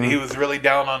was really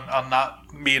down on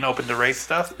not being open to race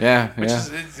stuff. Yeah, Which yeah.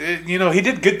 is, he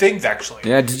did good things actually.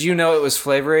 Yeah, did you know it was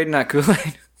Flavor Aid, not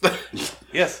Kool-Aid?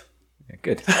 Yes. Yeah,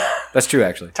 good. That's true,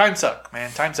 actually. Time Suck,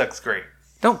 man. Time Suck's great.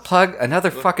 Don't plug another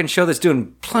fucking show that's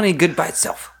doing plenty good by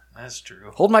itself. That's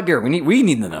true. Hold my beer. We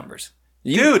need the numbers.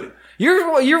 Dude.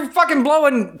 You're fucking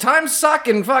blowing Time Suck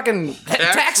and fucking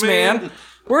Tax Man.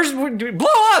 Blow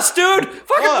us, dude!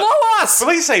 Fucking blow us!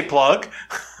 Please say plug.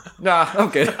 Nah, I'm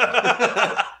good.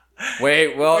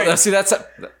 Wait, see, that's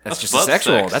just butt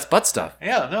sexual. sex. That's butt stuff.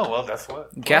 Yeah, no, well, that's what.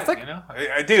 Catholic?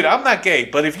 Dude, I'm not gay,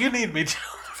 but if you need me to.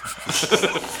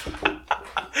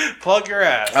 Plug your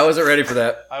ass. I wasn't ready for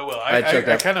that. I will. I checked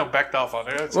I out. kind of backed off on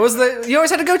it. What was you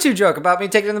always had a go-to joke about me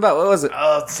taking in the butt. What was it?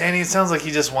 Oh, Sandy, it sounds like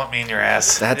you just want me in your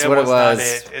ass. That's what it was. Not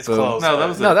it. It's Boom. close. No, that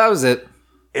was No, that was it.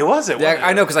 It was it. Yeah, wasn't it?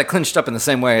 I know because I clinched up in the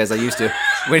same way as I used to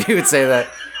when you would say that.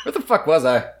 Where the fuck was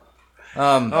I?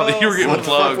 Oh, you were getting What the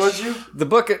fuck plugs. was you? The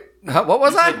book. What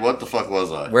was You I? said, what the fuck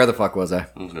was I? Where the fuck was I?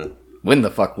 Okay. When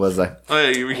the fuck was I? Oh, yeah,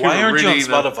 you were Why aren't you on really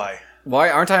Spotify? Why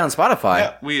aren't I on Spotify?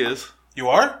 Yeah. We is. You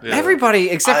are? Yeah. Everybody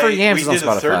except for Yams is on We did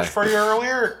a search Spotify. for you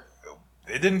earlier.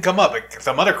 It didn't come up.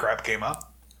 Some other crap came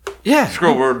up. Yeah,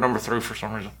 Scroll word number 3 for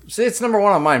some reason. see, it's number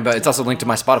one on mine, but it's also linked to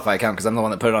my Spotify account because I'm the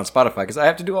one that put it on Spotify because I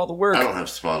have to do all the work. I don't have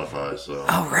Spotify, so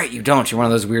Oh right, you don't. You're one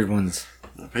of those weird ones.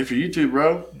 I pay for YouTube,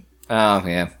 bro. Oh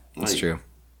yeah, that's Like, true.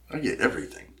 I get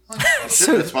everything.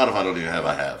 So- Shit that Spotify don't even have.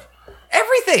 I have.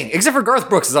 Everything except for Garth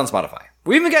Brooks is on Spotify.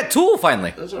 We even got Tool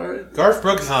finally. That's all right. Garth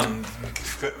Brooks is on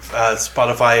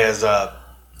Spotify as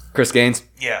Chris Gaines.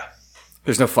 yeah.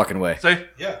 There's no fucking way. Say,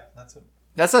 Yeah, that's it.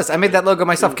 That's us. I made that logo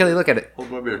myself. Kelly, look at it.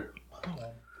 Hold my beer.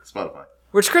 Spotify.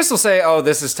 Which Chris will say, "Oh,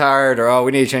 this is tired," or "Oh,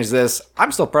 we need to change this."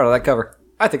 I'm still proud of that cover.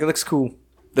 I think it looks cool.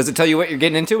 Does it tell you what you're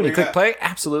getting into when you Where click you at? play?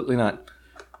 Absolutely not.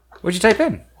 What'd you type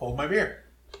in? Hold my beer.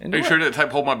 are you sure to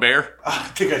type hold my bear? I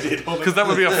think I did. Hold Because that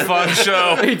would be a fun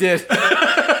show. He did.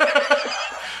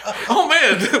 Oh,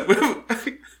 man.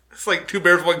 It's like 2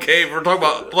 bears, 1 cave. We're talking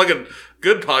about plugging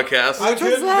good podcasts. I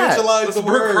couldn't that? visualize That's the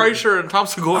Brooke word. Kreischer and Tom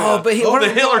Segura. Oh, but the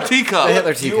Hitler teacup. The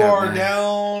Hitler teacup. You are man.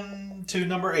 down to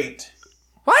number 8.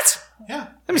 What? Yeah.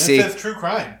 Let me see. It says true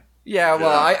crime. Yeah,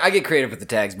 well, I get creative with the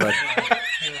tags, but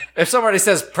if somebody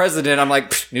says president, I'm like,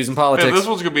 "Pfft, news and Yeah, politics. this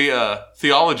one's going to be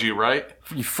theology, right?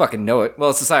 You fucking know it.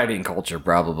 Well, society and culture,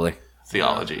 probably.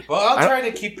 Theology. Well, I'll try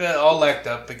to keep it all locked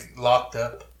up. Did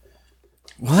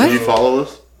What? you follow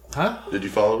us? Huh? Did you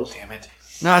follow us? Damn it.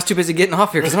 No, I was too busy getting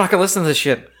off here because I'm not going to listen to this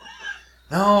shit.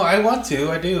 No, I want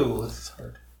to. I do. It's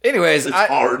hard. Anyways, It's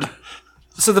hard.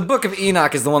 So the Book of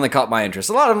Enoch is the one that caught my interest.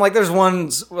 A lot of them, like, there's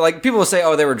ones, like, people will say,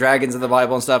 oh, there were dragons in the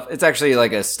Bible and stuff. It's actually,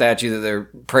 like, a statue that they're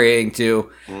praying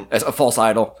to, as a false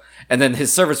idol. And then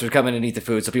his servants would come in and eat the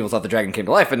food, so people thought the dragon came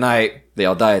to life at night. They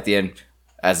all die at the end,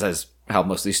 as is how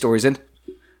most of these stories end.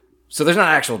 So there's not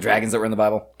actual dragons that were in the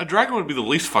Bible. A dragon would be the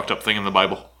least fucked up thing in the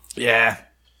Bible. Yeah.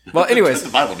 Well, anyways. The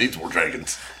Bible needs more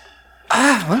dragons.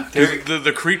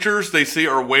 The creatures they see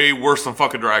are way worse than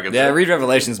fucking dragons. Yeah, read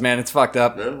Revelations, man. It's fucked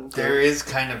up. There is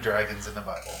kind of dragons in the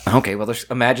Bible. Okay, well, there's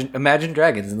imagine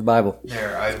dragons in the Bible.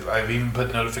 There, I've even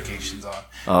put notifications on.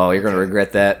 Oh, you're going to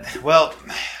regret that. Well,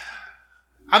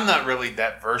 I'm not really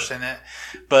that versed in it,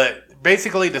 but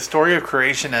basically the story of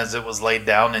creation as it was laid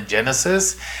down in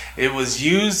Genesis, it was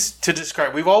used to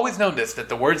describe. We've always known this, that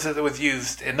the words that was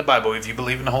used in the Bible, if you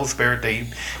believe in the Holy Spirit,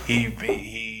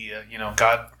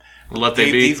 God let they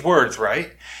gave be these words,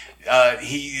 right?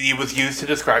 He was used to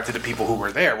describe to the people who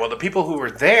were there. Well, the people who were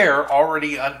there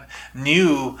already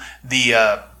knew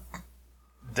the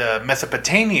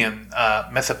Mesopotamian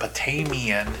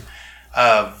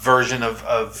version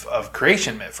of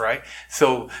creation myth, right?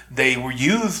 So they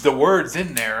used the words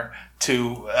in there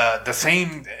to the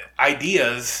same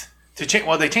ideas to change.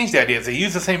 Well, they changed the ideas. They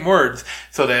used the same words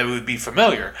so that it would be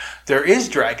familiar. There is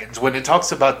dragons when it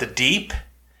talks about the deep.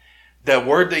 The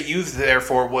word they used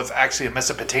therefore was actually a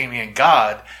Mesopotamian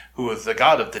god who was the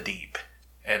god of the deep.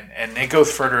 And it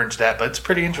goes further into that, but it's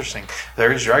pretty interesting.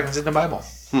 There is dragons in the Bible.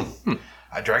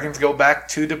 Dragons go back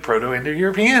to the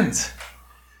Proto-Indo-Europeans.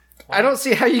 I don't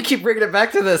see how you keep bringing it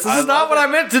back to this. This is not what I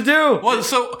meant to do. Well,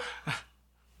 so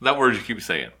that word you keep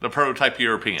saying, the prototype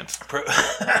Europeans.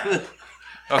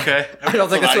 Okay, I don't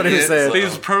think that's what he was saying.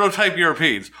 These prototype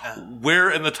Europeans, where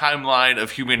in the timeline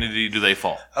of humanity do they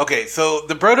fall? Okay, so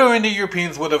the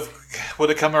Proto-Indo-Europeans would have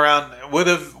come around.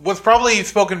 Was probably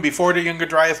spoken before the Younger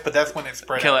Dryas, but that's when it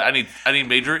spread. Kelly, out. I need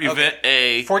major event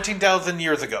 14,000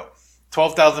 years ago,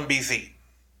 12,000 BC.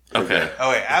 Okay.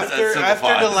 Okay. After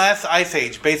the last ice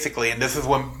age, basically, and this is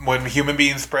when human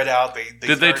beings spread out.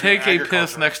 Did they take a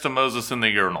piss next to Moses in the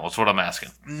urinal? That's what I'm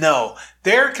asking. No,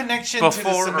 their connection to the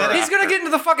Semitic. He's gonna get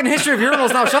into the fucking history of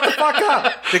urinals now. Shut the fuck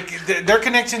up. Their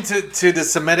connection to the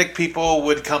Semitic people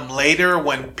would come later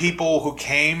when people who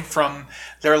came from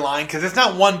their line, because it's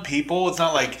not one people. It's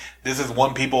not like this is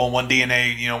one people and one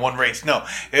DNA, one race. No,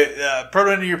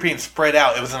 Proto-Indo-Europeans spread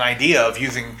out. It was an idea of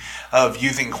using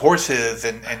horses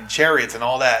and chariots and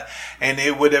all that, and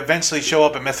it would eventually show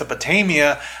up in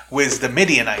Mesopotamia with the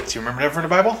Midianites. You remember that from the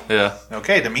Bible? Yeah.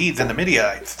 Okay, the Medes and the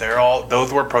Midianites.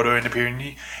 Those were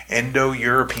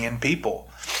Proto-Indo-European people.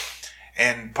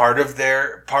 And part of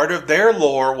their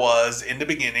lore was, in the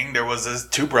beginning there was these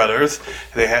two brothers.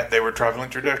 They were traveling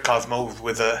through the cosmos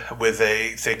with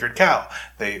a sacred cow.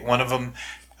 One of them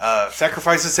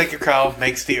sacrifices a sacred cow,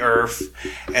 makes the earth,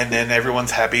 and then everyone's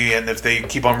happy. And if they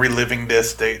keep on reliving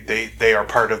this, they are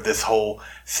part of this whole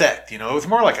sect. It was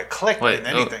more like a clique than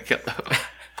anything.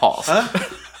 Pause. Huh?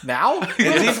 Now?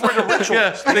 These were the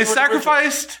rituals. Yeah, they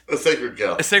sacrificed a sacred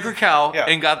cow.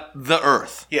 And got the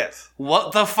earth. Yes.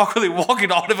 What the fuck were they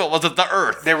walking on if it wasn't the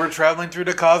earth? They were traveling through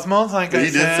the cosmos, like I said.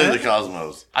 He did say the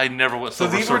cosmos. I never went so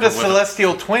these were the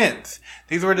celestial twins.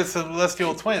 These were the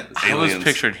celestial twins. I was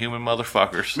picturing human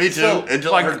motherfuckers. Me too.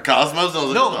 Until I heard cosmos.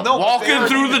 No. Walking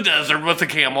through the desert with a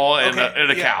camel and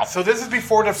a cow. So this is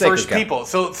before the first people.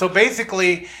 So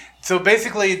basically,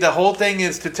 the whole thing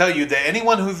is to tell you that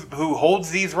anyone who holds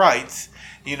these rights,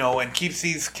 and keeps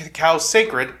these cows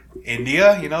sacred,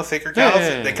 India, sacred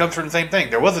cows, they come from the same thing.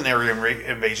 There was an Aryan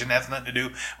invasion. That has nothing to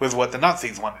do with what the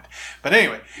Nazis wanted. But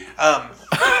anyway.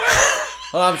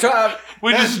 Well, I'm trying.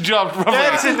 We just jumped from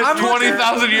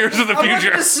 20,000 years in the future. I'm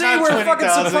looking to see where fucking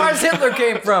surprise Hitler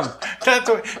came from.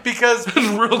 Because it's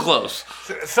real close.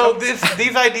 So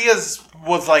these ideas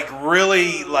was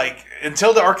really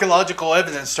until the archaeological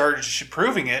evidence started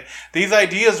proving it. These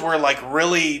ideas were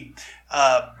really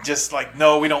just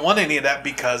no, we don't want any of that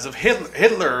because of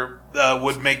Hitler.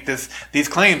 Would make these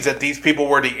claims that these people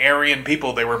were the Aryan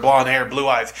people. They were blonde hair, blue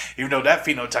eyes, even though that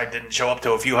phenotype didn't show up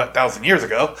till a few thousand years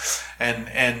ago,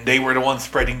 and they were the ones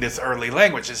spreading this early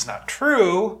language. It's not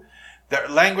true.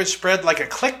 That language spread like a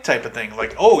clique type of thing.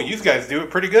 You guys do it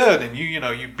pretty good, and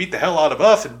you beat the hell out of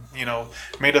us, and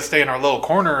made us stay in our little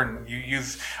corner, and you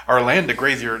use our land to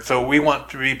graze your. So we want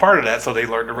to be part of that. So they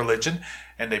learn the religion,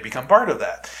 and they become part of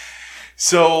that.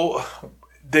 So.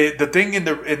 The thing in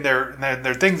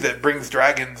their things that brings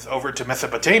dragons over to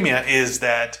Mesopotamia is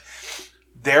that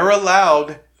they're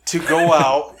allowed to go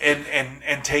out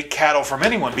and take cattle from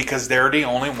anyone because they're the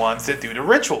only ones that do the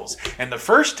rituals. And the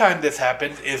first time this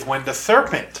happened is when the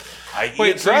serpent,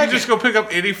 Wait, so you just go pick up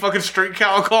any fucking street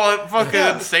cow and call it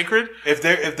fucking sacred? If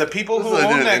the people who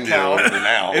own that cow,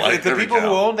 if the people who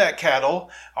own that cattle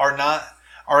are not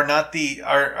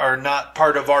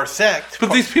part of our sect.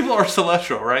 But these people are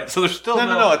celestial, right? So there's still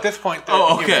no. At this point, they're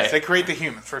humans. They create the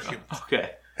humans, first humans.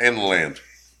 Okay. And the land.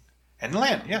 And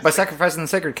land, yeah. By sacrificing the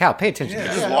sacred cow. Pay attention. You're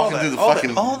just walking through the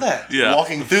fucking... all that. Yeah.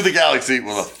 Walking through the galaxy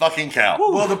with a fucking cow.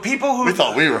 Well, the people who... We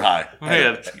thought we were high.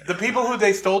 Man. The people who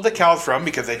they stole the cows from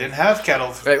because they didn't have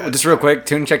cattle... Right, just real quick,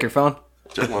 Tune, check your phone.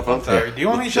 Check my phone. Sorry, do you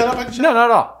want me to shut up? I can shut No, up? not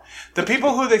at all. The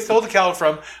people who they stole the cattle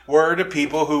from were the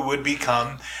people who would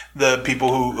become the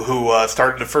people who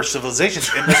started the first civilizations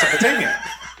in Mesopotamia.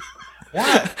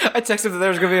 What? I texted him that there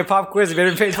was going to be a pop quiz. He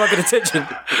didn't pay fucking attention.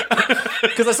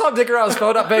 Because I saw him dick around his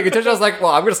phone, not paying attention. I was like,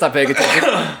 well, I'm going to stop paying attention.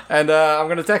 And I'm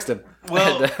going to text him.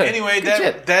 Well, And, anyway, good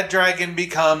shit. that dragon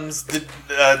becomes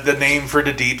the name for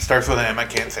the deep, starts with an M, I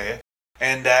can't say it.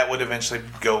 And that would eventually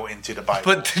go into the Bible.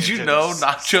 But did you know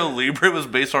Nacho Libre was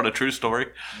based on a true story?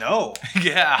 No.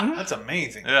 Yeah. That's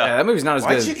amazing. Yeah, that movie's not as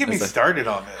Why good did you get me as the- started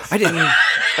on this? I didn't.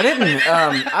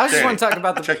 I was just want to talk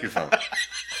about the... Check your phone.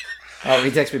 Oh,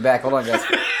 he texted me back. Hold on, guys.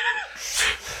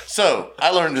 So,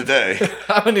 I learned today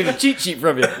I'm going to need a cheat sheet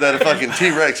from you. that a fucking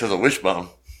T-Rex has a wishbone.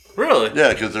 Really?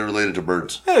 Yeah, because they're related to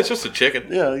birds. Yeah, it's just a chicken.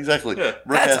 Yeah, exactly. Yeah.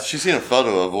 Brooke she's seen a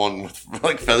photo of one with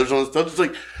like feathers on his stuff. It's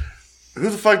like, who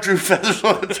the fuck drew feathers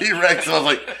on a T-Rex? And I was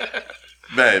like,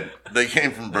 babe, they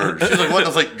came from birds. She's like, what? I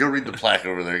was like, go read the plaque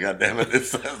over there. God damn it. It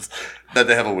says that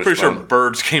they have a wishbone. Pretty sure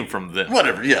birds came from them.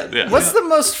 Whatever, yeah. What's the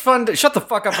most fun... Shut the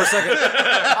fuck up for a second.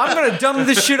 I'm going to dumb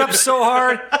this shit up so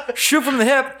hard. Shoot from the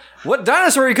hip. What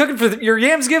dinosaur are you cooking for your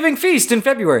Yamsgiving feast in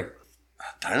February?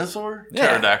 Dinosaur? Yeah.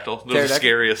 Pterodactyl. Those are the Pterodactyl.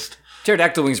 scariest.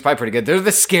 Pterodactyl wings are probably pretty good. They're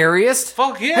the scariest.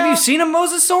 Fuck yeah. Have you seen a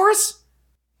Mosasaurus?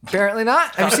 Apparently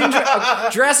not. Have you seen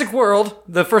Jurassic World,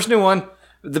 the first new one?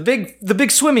 The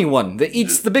big swimmy one that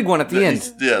eats the big one at the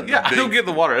end. Yeah, Yeah, I don't get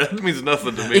the water. That means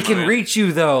nothing to me. It can man. reach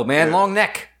you though, man. Yeah. Long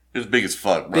neck. It's big as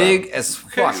fuck, bro. Big as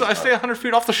Okay, fuck. so I stay 100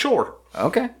 feet off the shore.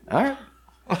 Okay, alright.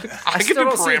 I I get still the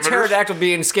don't see a parameters. pterodactyl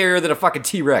being scarier than a fucking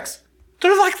T-Rex.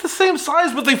 They're like the same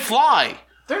size, but they fly.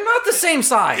 They're not the same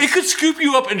size. It could scoop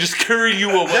you up and just carry you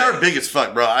away. They're big as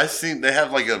fuck, bro. They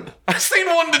have like a I seen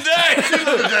one today.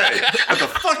 today at the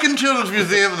fucking Children's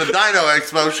Museum and the Dino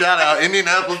Expo. Shout out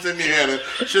Indianapolis, Indiana.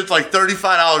 Shit's like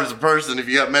 $35 a person. If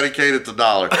you got Medicaid, it's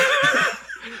 $1.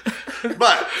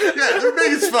 But yeah, they're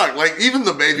big as fuck. Like even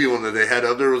the baby one that they had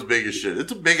up there was big as shit.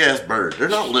 It's a big ass bird. They're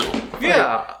not little.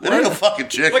 Yeah. They ain't no fucking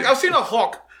chicken. Like I've seen a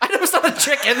hawk. I know it's not a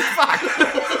chicken.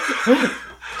 Fuck.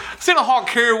 I've seen a hawk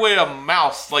carry away a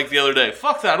mouse like the other day.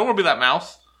 Fuck that. I don't want to be that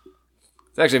mouse.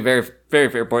 It's actually a very, very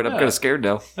fair point. I'm kind of scared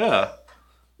now. Yeah.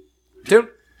 Dude,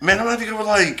 Man, I'm gonna have to go with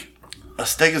like a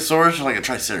Stegosaurus or like a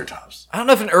Triceratops. I don't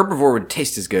know if an herbivore would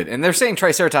taste as good. And they're saying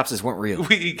Triceratopses weren't real.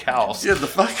 We eat cows. Yeah, the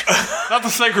fuck. Not the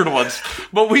sacred ones,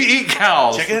 but we eat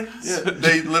cows. Chickens? Yeah,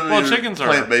 they literally Well, are chickens are-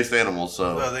 plant-based animals,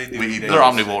 so Well, they do we eat eat them.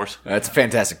 those. They're omnivores. That's a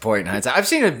fantastic point in hindsight. I've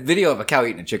seen a video of a cow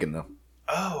eating a chicken, though.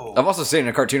 Oh. I've also seen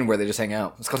a cartoon where they just hang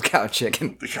out. It's called Cow and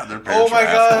Chicken. God, their Oh parents my are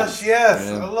assholes. gosh, yes.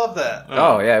 I love that.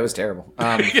 Oh, yeah, it was terrible.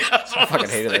 Yeah, that's what I fucking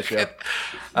hated that show. No,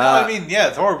 I mean, yeah,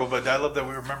 it's horrible, but I love that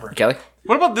we remember. Kelly?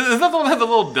 What about is that the one that had the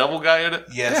little devil guy in it?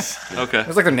 Yes. Okay. It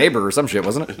was like their neighbor or some shit,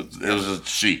 wasn't it? It was a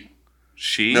she.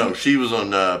 She? No, she was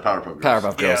on Powerpuff Girls.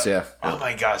 Powerpuff Girls, yeah. Oh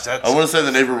my gosh, that's. I want to say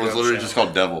the neighbor was Real literally channel. just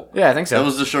called Devil. Yeah, I think so. That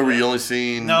was the show where you only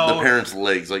seen No. the parents'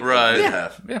 legs, like Right. mid Yeah.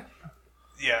 half. Yeah.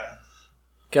 Yeah.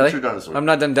 Kelly? What's your dinosaur? I'm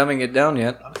not done dumbing it down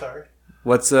yet. I'm sorry.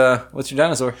 What's your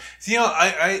dinosaur? So, you know,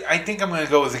 I think I'm going to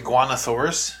go with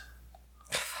Iguanosaurus.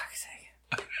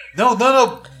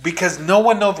 No, because no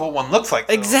one knows what one looks like.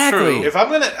 though. Exactly. True. If I'm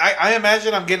going to, I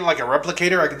imagine I'm getting like a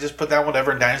replicator. I can just put down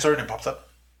whatever in dinosaur and it pops up.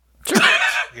 I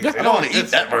don't want to eat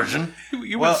that version.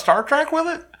 You Well- went Star Trek with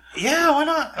it? Yeah, why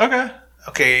not? Okay.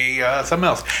 Okay, something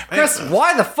else. Chris,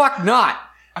 why the fuck not?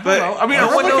 But know. I mean,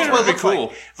 no a one knows replicator what would be it looks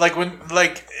cool.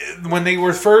 like. When they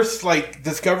were first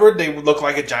discovered, they would look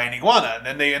like a giant iguana, and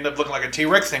then they end up looking like a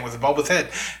T-Rex thing with a bulbous head,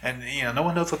 and no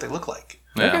one knows what they look like.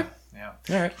 Yeah. Yeah,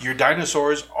 All right. your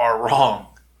dinosaurs are wrong.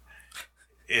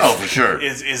 Oh, for sure.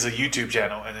 Is a YouTube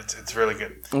channel, and it's really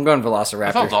good. I'm going That sounds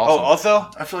Velociraptor. Oh, awesome.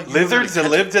 also, I feel like you lizards were that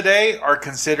gonna live today are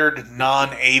considered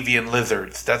non-avian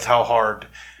lizards. That's how hard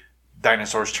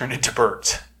dinosaurs turn into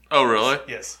birds. Oh, really?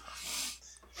 Yes.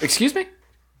 Excuse me?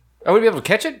 I would be able to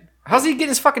catch it? How's he getting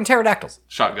his fucking pterodactyls?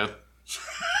 Shotgun.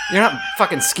 You're not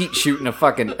fucking skeet shooting a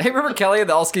fucking... Hey, remember Kelly and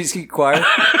the All Skeet Skeet Choir?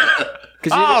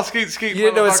 Oh, skeet. You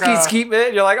didn't know what skeet skeet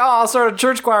meant. You're like, oh, I'll start a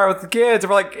church choir with the kids. And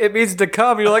we're like, it means to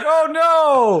come. And you're like, oh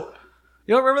no.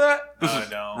 You don't remember that? This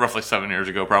is roughly 7 years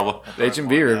ago, probably.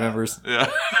 H&B remembers.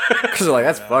 Yeah. Because they're like,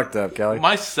 that's fucked up, Kelly.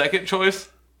 My second choice,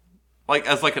 like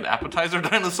as like an appetizer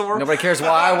dinosaur. Nobody cares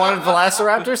why I wanted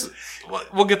Velociraptors?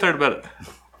 We'll get there in a minute.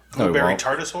 Blueberry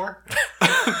Tardisaur?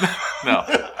 No.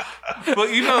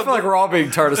 But you know, I feel like we're all being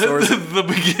Tardisaurs. the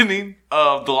beginning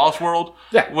of The Lost World.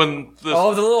 Yeah. When The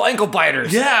little ankle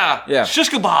biters. Yeah. Shish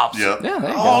kebabs. Yep. Yeah, there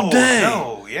you go. All day.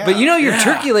 No, yeah. But you know your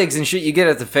turkey legs and shit you get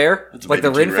at the fair? It's a Like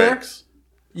the baby Ren Fair? T-Rex.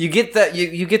 You get the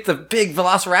you get the big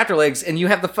Velociraptor legs and you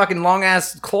have the fucking long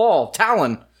ass claw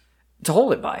talon to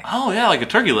hold it by. Oh yeah, like a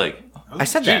turkey leg. I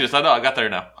said that. Jesus, I know. I got there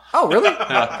now. Oh really?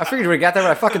 I figured we got that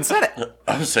when I fucking said it.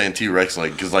 I was saying T-Rex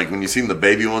leg because like when you seen the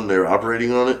baby one, they were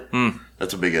operating on it.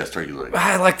 That's a big ass turkey leg.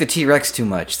 I like the T-Rex too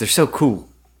much. They're so cool.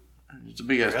 It's a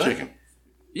big ass chicken.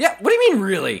 Yeah. What do you mean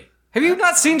really? Have you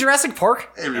not seen Jurassic Park?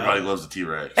 Everybody loves the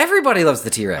T-Rex. Everybody loves the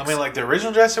T-Rex. I mean, like the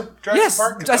original Jurassic Yes,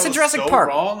 Park? I said Jurassic Park.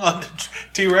 Wrong on the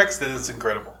T-Rex that it's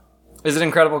incredible. Is it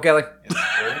incredible, Kelly? It's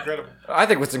very incredible. I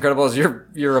think what's incredible is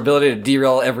your ability to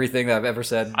derail everything that I've ever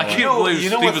said. I can't believe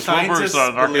Steven Spielberg's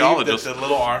not an archaeologist. That the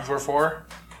little arms were for?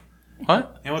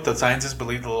 What? You know what the scientists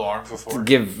believed the little arms were for?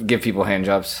 Give people hand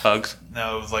jobs. Hugs.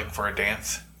 No, it was like for a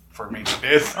dance. For me to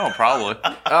dance. Oh, probably.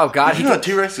 Oh God, Did you know a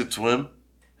T-Rex could swim?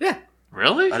 yeah.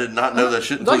 Really? I did not know that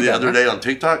shit until Like the that, other man. day on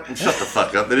TikTok. Shut the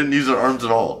fuck up. They didn't use their arms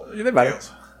at all. They might have.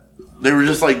 They were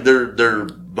just like their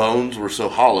bones were so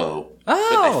hollow that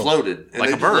Oh. they floated. And Like they a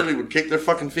just bird. literally would kick their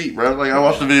fucking feet, bro. Like I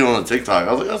watched the video on TikTok.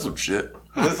 I was like, that's some shit.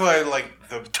 That's why, like,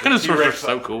 the Dinosaurs are T-Rex.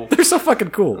 so cool. They're so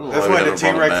fucking cool. That's Why why we the never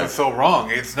brought it T-Rex back. was so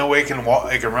wrong. It's no way it can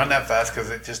walk. It can run that fast because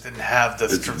it just didn't have the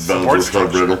Its bones support were so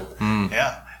structure. brittle.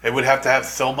 Yeah, it would have to have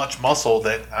so much muscle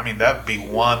that that would be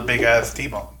one big ass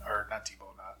T-bone or not T-bone,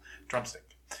 drumstick.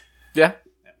 Yeah.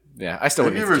 Yeah. I still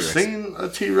Have would you eat ever the T-Rex. seen a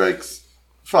T-Rex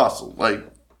fossil? Like,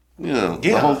 you know, the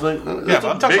Yeah. whole thing? Yeah, That's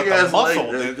but I'm a talking about the big-ass leg.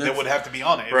 muscle that would have to be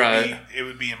on it. Right. It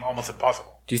would be almost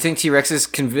impossible. Do you think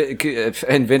T-Rexes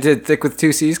invented thick with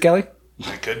two C's, Kelly?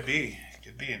 It could be. It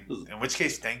could be. In which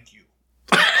case, thank you.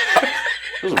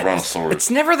 It was a brontosaurus. It's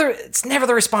never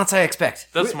the response I expect.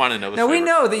 That's mine and Nova's Now we favorite.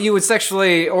 know that you would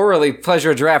sexually orally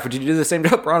pleasure a giraffe. Would you do the same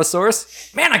to a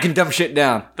brontosaurus? Man, I can dumb shit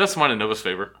down. That's mine and Nova's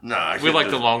favorite. Nah, I We couldn't like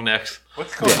do the it. long necks.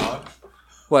 What's going on?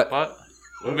 What? What?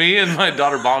 Me and my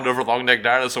daughter bond over long neck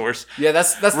dinosaurs. Yeah,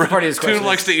 that's the part of his question. Toon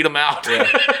likes to eat them out.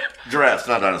 Giraffes,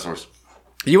 not dinosaurs.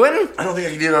 You wouldn't? I don't think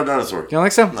I can eat out a dinosaur. You don't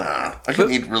think so? Nah, I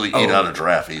couldn't really eat out a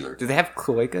giraffe either. Do they have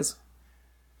cloacas?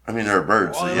 I mean, they're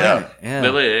birds, so Well, yeah. Yeah. They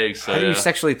lay eggs. So How do you yeah.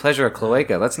 sexually pleasure a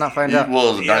cloaca? Let's not find out.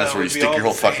 Well, as a Yeah, dinosaur, it you would be stick all your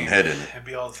whole the fucking same. head in it. It'd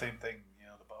be all the same thing.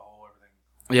 The butthole,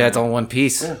 everything. Yeah, it's all in one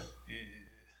piece.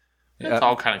 It's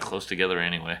all kind of close together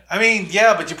anyway. I mean,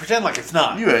 yeah, but you pretend like it's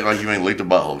not. You act like you ain't licked a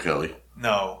butthole, Kelly.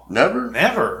 No. Never?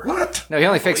 Never. What? No, he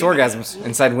only fakes orgasms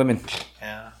inside women.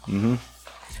 Yeah. Never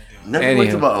Anywho.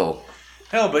 licked a butthole.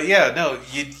 No, but yeah, no.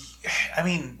 I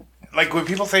mean, like when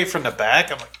people say from the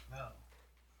back, I'm like, no.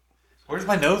 Where's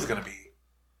my nose gonna be?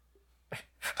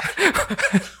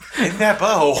 In that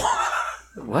bow.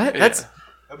 What? That's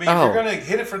I mean, Oh. if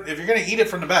you're gonna if you're gonna eat it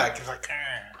from the back, it's like.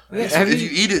 have If you,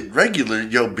 you eat it regular,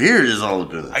 your beard is all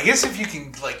up in it. I guess if you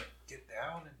can like get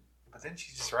down, but then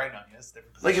she's just riding on you. That's a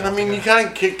different Like, position. I mean, you kind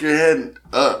of kick your head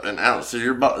up and out, so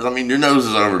your your nose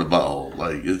is over the butthole.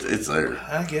 Like, it's there.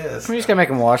 I guess. we just gotta make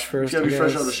him wash first. You gotta be I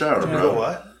fresh guess. out of the shower, You bro. know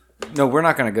what? No, we're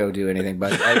not gonna go do anything,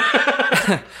 but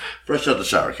Fresh out the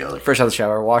shower, Kelly. fresh out of the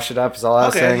shower, wash it up is all I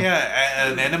was Okay, saying. yeah,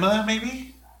 an enema maybe.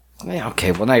 Yeah,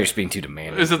 okay, well now you're just being too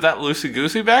demanding. Is it that loosey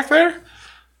goosey back there?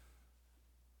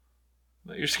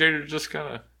 That you're scared to just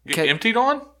kind of get Okay. emptied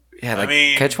on? Yeah, like I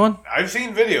mean, catch one? I've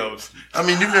seen videos. I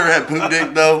mean, you've never had poop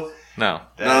dick, though? No.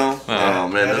 No? Oh,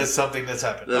 man. That That's, is something that's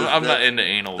happened. I'm not into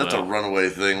anal, that's a though. runaway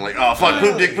thing. Like, oh, fuck,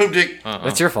 poop dick, poop dick.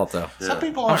 That's your fault though. Some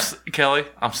people are. Kelly,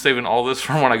 I'm saving all this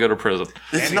for when I go to prison.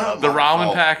 It's not The my ramen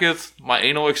fault. packets, my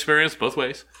anal experience, both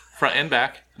ways, front and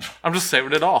back. I'm just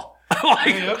saving it all.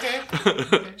 Like, Okay.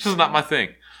 it's just not my thing.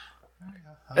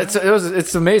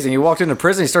 It's amazing. You walked into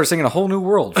prison, you started singing a whole new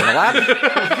world from the lab.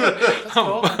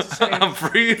 I'm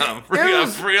free. I'm free. I'm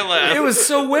free at last. It was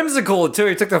so whimsical until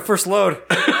you took the first load.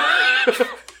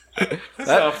 It's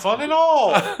not fun at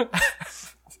all.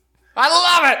 I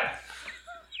love it.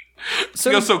 So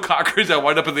I go so cock crazy, I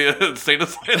wind up in the insane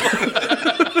asylum.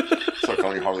 Start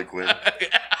calling you Harley Quinn.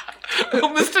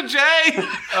 Oh, Mr. J.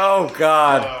 oh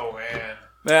god. Oh man.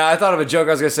 Man, I thought of a joke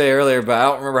I was gonna say earlier, but I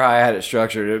don't remember how I had it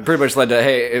structured. It pretty much led to,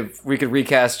 hey, if we could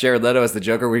recast Jared Leto as the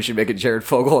Joker, we should make it Jared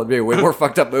Fogle. It'd be a way more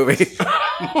fucked up movie.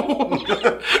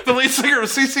 The lead singer of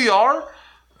CCR?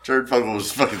 Jared Fogle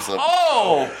was fucking something.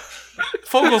 Oh!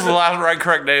 Fogle's the last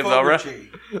correct name, though, right?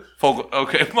 Fogle.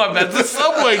 Okay, my bad. The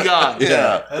Subway guy.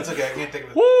 Yeah. That's okay. I can't think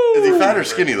of it. Woo! Is he fat or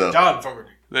skinny, though? John Fogerty.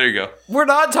 There you go. We're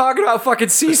not talking about fucking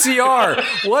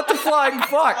CCR. What the flying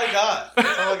fuck? I got.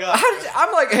 That's all I got.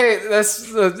 I'm like, hey,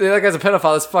 that guy's a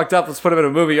pedophile. That's fucked up. Let's put him in a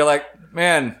movie. You're like,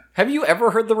 man, have you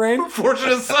ever heard The Rain?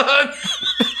 Fortunate son.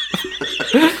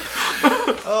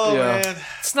 Oh, Yeah. man.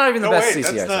 It's not even the No, best wait.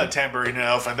 CCR. That's not a tambourine and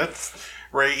elephant. That's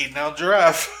Ray eating out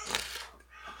giraffe.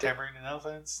 Tambourine and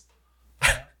elephants.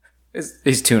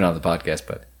 He's tuned on the podcast,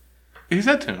 but He's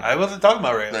that tune. I wasn't talking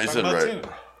about Ray. I No, was you talking said about Ray.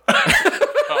 Tune.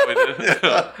 Oh, we did.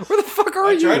 where the fuck are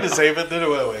I you? tried to save it, then it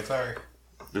went away. Sorry.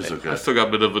 It's I okay. still got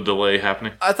a bit of a delay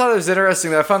happening. I thought it was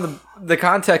interesting that I found the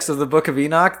context of the Book of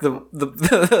Enoch, the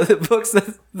book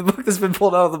that's been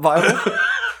pulled out of the Bible.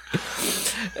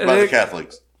 By the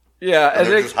Catholics. Yeah, And and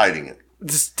they're they, just hiding it.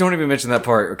 just don't even mention that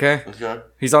part, okay? Okay.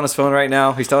 He's on his phone right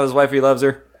now. He's telling his wife he loves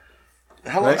her,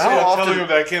 How I'm telling often? you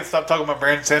that I can't stop talking about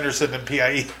Brandon Sanderson and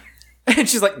PIE. and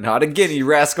she's like, "Not again, you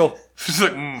rascal." She's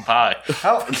like, hi.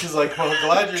 She's like, well, I'm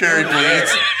glad you're Cherry doing it there.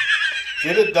 please.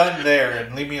 Get it done there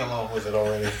and leave me alone with it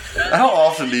already. How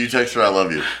often do you text her "I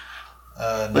love you"?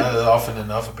 Not often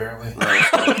enough, apparently.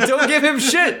 Don't give him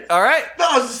shit, all right? No,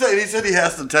 I was just saying. He said he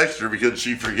has to text her because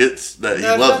she forgets that he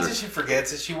No, it's not loves that her. she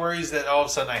forgets it. She worries that all of a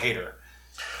sudden I hate her.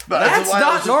 But That's why I was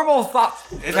not just- normal thought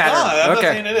It's pattern. not. I'm not okay.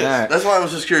 saying it is. All right. That's why I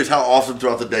was just curious how often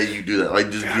throughout the day you do that. Like,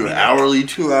 just do it hourly,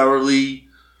 2 hourly.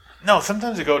 No,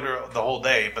 sometimes I go to the whole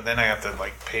day, but then I have to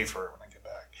like pay for it when I get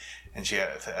back. And she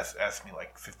had to ask me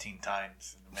like 15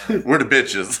 times in a minute. We're the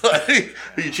bitches. Like,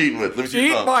 who you cheating with? Let me see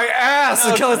your Eat thumb. my ass.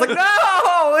 And Kelly's like,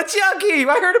 no, it's yucky.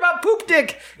 I heard about poop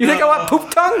dick. You think I want poop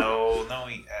tongue? No,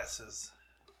 eat asses.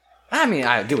 I mean,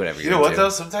 I do whatever you You know what do. though?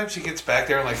 Sometimes she gets back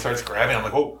there and like starts grabbing. I'm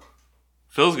like, oh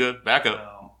Feels good. Back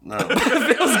up. No,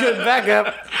 Feels good. Back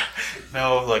up.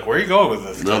 no, like where are you going with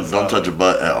this? don't touch a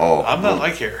butt at all. I'm not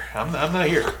like here. I'm not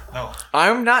here. No,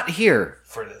 I'm not here.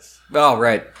 for this. Oh,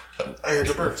 right. I heard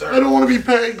the bird. I Sorry. don't want to be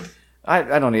pegged.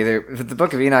 I don't either. But the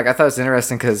Book of Enoch, I thought it was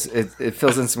interesting because it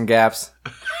fills in some gaps.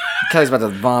 Kelly's about to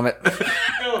vomit.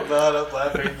 No, I'm not. I'm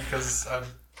laughing because I'm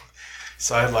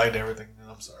sidelined and everything.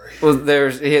 I'm sorry. Well,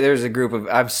 there's a group of...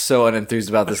 I'm so unenthused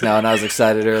about this now, and I was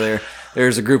excited earlier.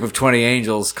 There's a group of 20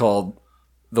 angels called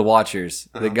the Watchers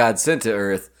that God sent to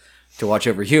Earth to watch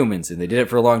over humans, and they did it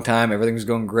for a long time. Everything was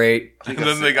going great. And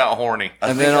then they got horny. I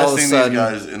And think then all I've of a seen sudden-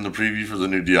 these guys in the preview for the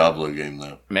new Diablo game,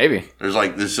 though. Maybe. There's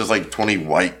like, it's just like 20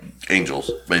 white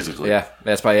angels, basically. Yeah,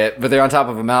 that's probably it. But they're on top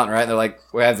of a mountain, right? And they're like,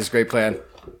 we have this great plan.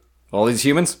 All these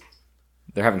humans,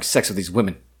 they're having sex with these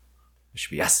women. It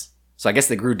should be us. So I guess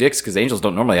they grew dicks because angels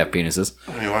don't normally have penises.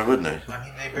 I mean, why wouldn't they? I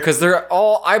mean, Because they're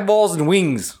all eyeballs and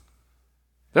wings.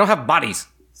 They don't have bodies.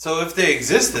 so if they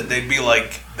existed, they'd be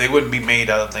like they wouldn't be made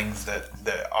out of things that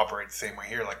operate the same way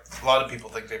here. Like a lot of people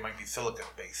think they might be silicon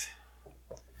based.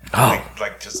 Oh.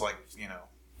 Like just like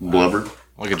Blubber.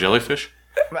 Like a jellyfish?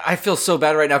 I feel so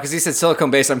bad right now because he said silicone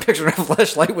based. I'm picturing a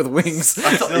fleshlight with wings.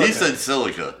 He said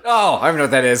silica. Oh, I don't even know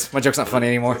what that is. My joke's not funny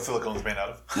anymore. what silicone's made out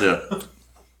of. Yeah.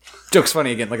 Joke's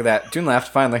funny again. Look at that. June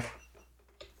laughed, finally.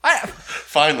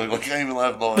 Finally, like, I can't even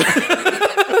laugh long.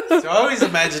 So I always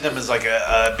imagine them as like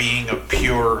a being of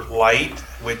pure light,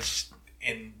 which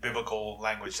in biblical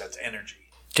language that's energy.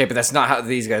 Okay, but that's not how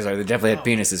these guys are. They definitely had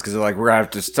penises because they're like, we're going to have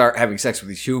to start having sex with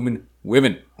these human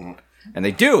women. And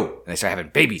they do. And they start having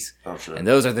babies. Oh, shit. And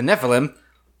those are the Nephilim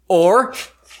or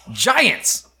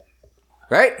giants.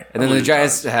 Right? And then the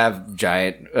giants have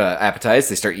giant appetites.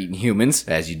 They start eating humans,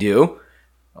 as you do.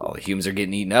 All the humans are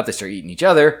getting eaten up. They start eating each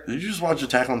other. Did you just watch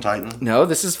Attack on Titan? No,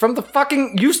 this is from the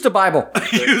fucking Eusta Bible.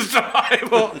 Use the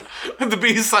Bible. The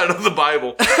B side of the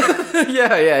Bible.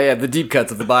 yeah. The deep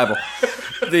cuts of the Bible.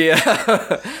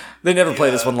 They never play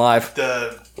this one live.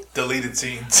 The deleted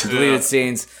scenes. Deleted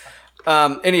scenes.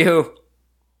 Anywho,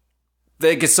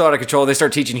 they get so out of control. They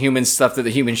start teaching humans stuff that the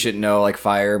humans shouldn't know, like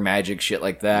fire, magic, shit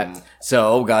like that.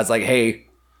 So God's like, hey,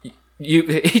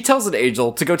 he tells an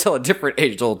angel to go tell a different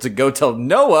angel to go tell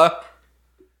Noah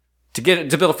to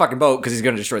build a fucking boat because he's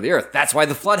going to destroy the earth. That's why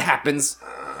the flood happens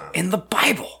in the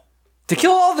Bible, to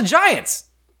kill all the giants.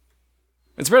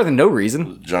 It's better than no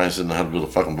reason. Giants didn't know how to build a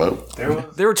fucking boat.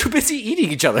 They were too busy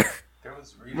eating each other.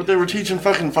 But they were teaching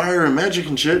fucking fire and magic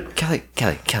and shit. Kelly,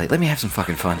 let me have some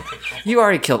fucking fun. You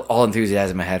already killed all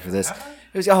enthusiasm I had for this.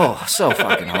 It was so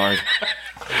fucking hard.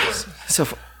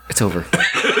 It's over.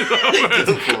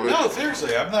 No,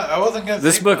 seriously, I wasn't gonna.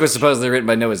 This say book much. was supposedly written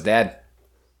by Noah's dad.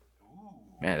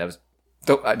 Man, that was.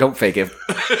 Don't fake it.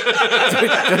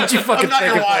 Don't you fucking I'm not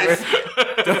fake your it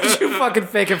for me. Don't you fucking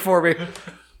fake it for me.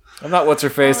 I'm not what's her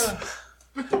face.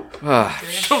 Ah,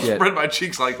 Don't shit. spread my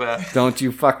cheeks like that. Don't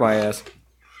you fuck my ass.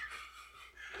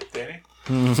 Danny?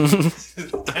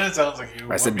 That sounds like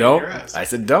you. I said want me in don't. your ass. I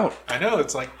said don't. I know,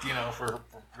 it's like, for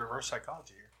reverse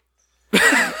psychology here.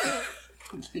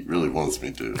 He really wants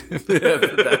me to.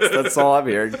 That's all I'm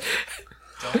hearing.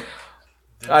 Don't.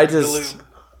 I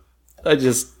The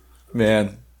just,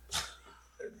 man.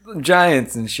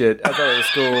 Giants and shit. I thought it was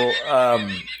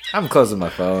cool. I'm closing my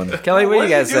phone. Kelly, what do you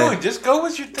guys doing? say? Just go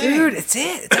with your thing. Dude, it's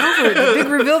it. It's over. The big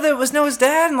reveal that it was Noah's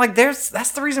dad, and like, that's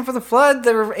the reason for the flood.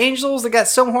 There were angels that got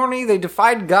so horny they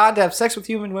defied God to have sex with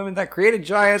human women that created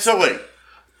giants. So wait,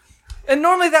 And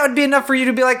normally that would be enough for you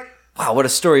to be like, wow, what a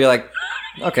story. You're like,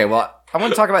 okay, well, I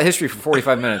want to talk about history for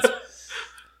 45 minutes.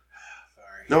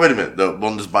 no, wait a minute. Though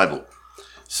on this Bible,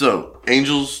 so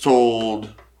angels told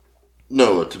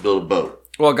Noah to build a boat.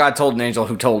 Well, God told an angel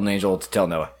who told an angel to tell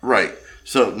Noah. Right.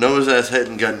 So Noah's ass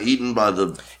hadn't gotten eaten by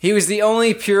the. He was the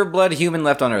only pure-blood human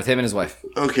left on Earth, him and his wife.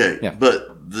 Okay, Yeah.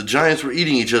 but the giants were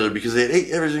eating each other because they had ate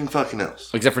everything fucking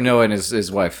else. Except for Noah and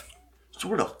his wife. So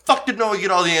where the fuck did Noah get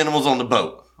all the animals on the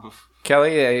boat?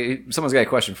 Kelly, someone's got a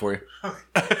question for you.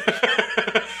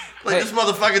 Like this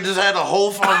motherfucker just had a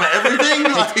whole farm of everything.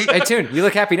 Like, Hey, Toon, you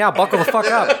look happy now. Buckle the fuck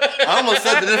up. I almost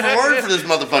said the different word for this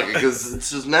motherfucker because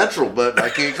it's just natural, but I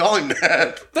can't call him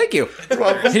that. Thank you.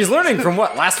 He's learning from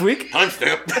what, last week?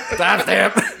 Timestamp.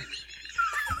 Timestamp.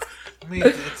 I mean,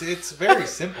 it's very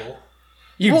simple.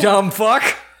 You dumb fuck.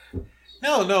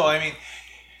 No, I mean,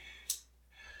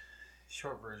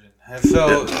 short version. And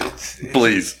so,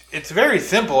 Please. it's very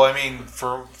simple. I mean,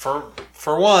 for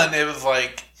one, it was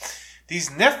like these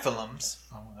Nephilims.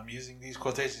 I'm using these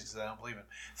quotations because I don't believe it.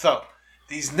 So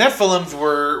these Nephilims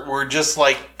were just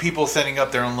like people setting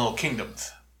up their own little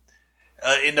kingdoms.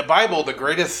 In the Bible, the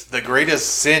greatest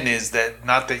sin is that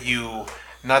not that you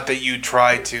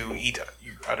try to eat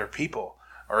other people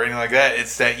or anything like that.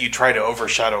 It's that you try to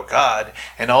overshadow God,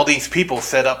 and all these people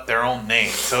set up their own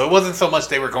names. So it wasn't so much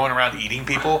they were going around eating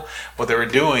people. What they were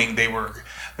doing,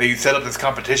 they set up this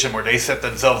competition where they set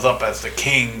themselves up as the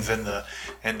kings and the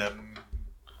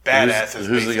badasses.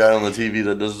 Who's the guy on the TV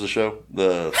that does the show?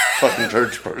 The fucking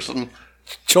church person.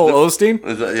 Joel Osteen?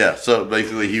 Is that, yeah, so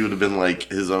basically he would have been like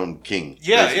his own king.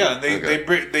 Yeah,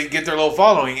 basically. yeah. They get their little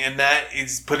following, and that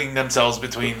is putting themselves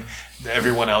between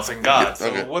everyone else and God. So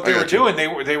okay, what I they were got you. doing,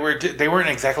 they weren't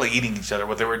exactly eating each other.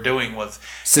 What they were doing was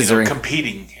Scissoring.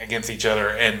 competing against each other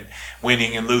and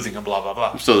winning and losing and blah blah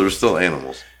blah. So there were still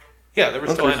animals. Yeah, there were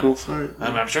still Okay, cool. animals. All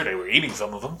right. I'm sure they were eating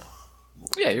some of them.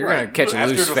 Yeah, you're going to catch and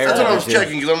After lose the fair. That's what I was too.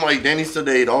 checking because I'm like, Danny said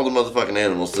they ate all the motherfucking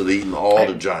animals, so they eating all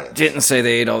the giants. Didn't say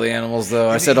they ate all the animals, though.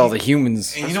 I said all the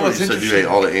humans. And That's you know what what's you said you ate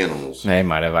interesting? all the animals. I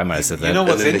might have said that. You know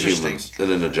what's and then interesting? the humans, and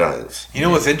then the giants. You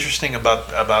know what's interesting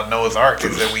about Noah's Ark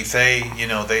is that we say,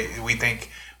 we think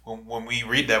when we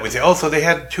read that, we say, oh, so they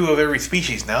had two of every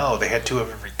species. No, they had two of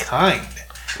every kind.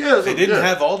 Yeah, They didn't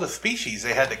have all the species.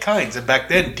 They had the kinds. And back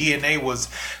then, DNA was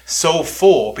so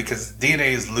full because DNA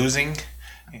is losing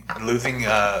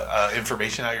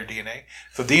information out of your DNA.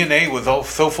 So DNA was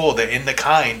so full that in the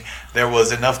kind, there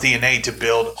was enough DNA to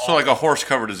build So like a horse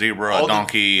covered a zebra, all a the-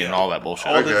 donkey, and all that bullshit.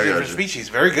 all the Okay, I different gotcha. species.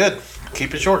 Very good.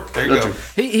 Keep it short. There you go.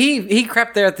 He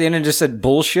crapped there at the end and just said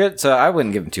bullshit, so I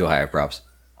wouldn't give him too high of props.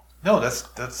 No,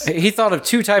 that's He thought of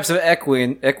two types of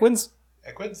equins? Equids?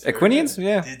 Equinians?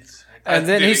 Yeah. It's, And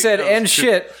then he said, and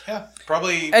shit. yeah,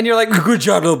 probably. And you're like, good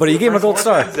job, little buddy. You gave him a gold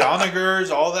star. The onagers,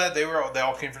 all that, they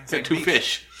all came from the same Two beach.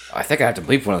 fish. I think I have to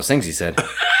bleep one of those things he said.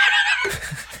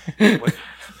 What?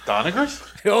 The onagers?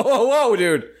 Whoa,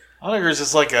 dude. Onagers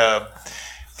is like a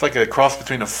cross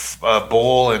between a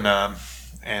bull and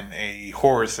a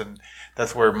horse, and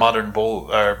that's where modern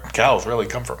cows really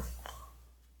come from.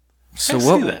 So see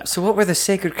what? that. So what were the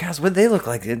sacred cows? What did they look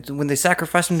like when they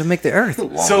sacrificed them to make the earth?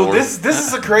 So this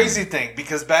is a crazy thing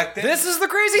because back then This is the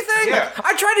crazy thing. Yeah.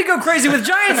 I tried to go crazy with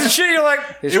giants and shit. You're like,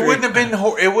 it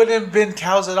wouldn't have been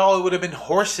cows at all. It would have been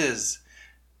horses.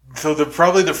 So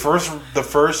probably the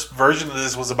first version of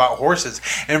this was about horses,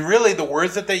 and really the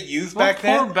words that they used back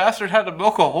Poor then. bastard had to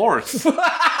milk a horse. That's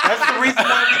the reason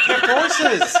why we kept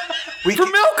horses. For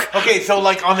milk? Okay, so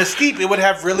like on the steppe, it would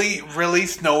have really, really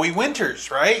snowy winters,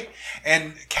 right?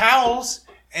 And cows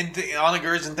and the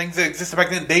onagers and things that existed back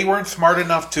then, they weren't smart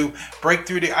enough to break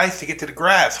through the ice to get to the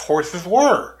grass. Horses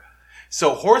were.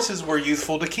 So horses were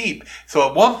useful to keep. So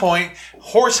at one point,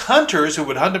 horse hunters who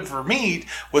would hunt them for meat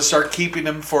would start keeping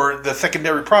them for the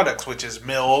secondary products, which is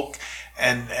milk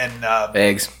and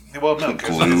eggs. well, no,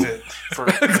 because Glue. for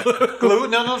glue.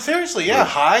 No, seriously, yeah,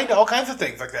 hide, all kinds of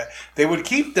things like that. They would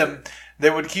keep them. They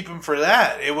would keep them for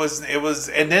that. It was,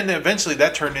 and then eventually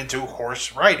that turned into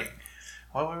horse riding.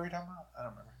 What were we talking about? I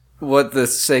don't remember. What the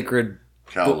sacred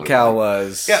Cal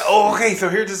was. Yeah. Oh, okay. So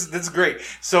here, this is great.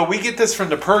 So we get this from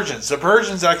the Persians. The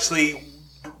Persians actually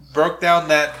broke down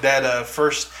that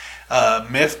first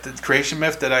myth, the creation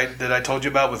myth that I told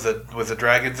you about with the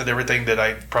dragons and everything that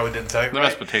I probably didn't tell you. The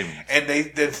Mesopotamians. And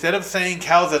they instead of saying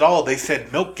cows at all, they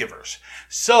said milk givers.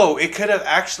 So it could have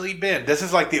actually been. This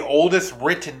is like the oldest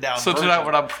written down. So version. tonight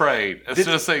when I'm praying, instead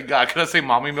of saying God, can I say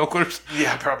mommy milkers?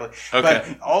 Yeah, probably. Okay.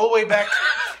 But all the way back,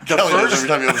 the Kelly does first. every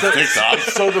time he opens TikTok.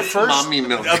 So the first Mommy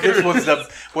milk. of this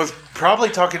was probably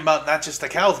talking about not just the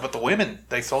cows, but the women.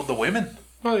 They sold the women.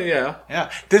 Oh, yeah.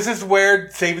 Yeah. This is where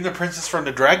Saving the Princess from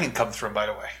the Dragon comes from, by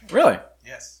the way. Really?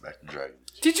 Yes. Back to Dragon.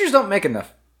 Teachers don't make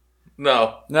enough.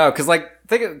 No. No, because like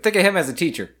think of him as a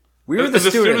teacher. We were the The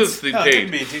students. they No, it paid.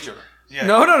 couldn't be a teacher. Yeah.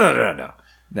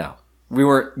 No. We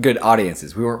weren't good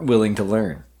audiences. We weren't willing to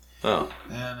learn. Oh.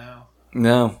 Yeah,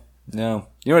 no. No.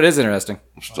 You know what is interesting?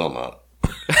 I'm still not.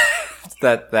 It's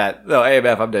that. No,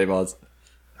 AMF. I'm Dave Mods.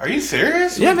 Are you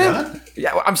serious? Yeah, We're man. done?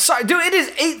 Yeah, I'm sorry, dude. It is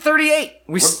 8:38.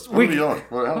 What are we on?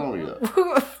 How long are we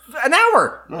got? An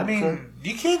hour. No, I mean, okay.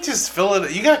 you can't just fill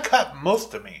it. You got to cut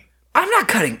most of me. I'm not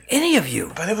cutting any of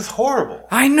you. But it was horrible.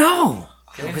 I know.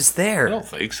 It was there. I don't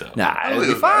think so. Nah, I it'll be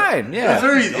believe that. fine. It's Yeah.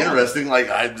 very interesting. Like,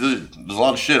 there's a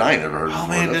lot of shit I ain't never heard before. Oh,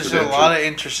 man, That's there's for a damn lot sure. of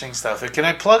interesting stuff. Can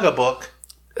I plug a book?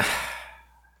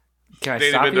 Can I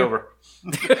Danny stop bend you? over.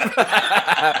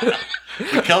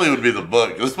 But Kelly would be the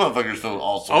book. This motherfucker's still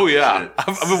all sorts Oh, of yeah. shit.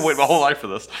 I've been waiting my whole life for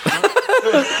this.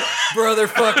 Brother,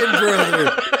 fucking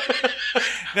brother.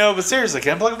 No, but seriously,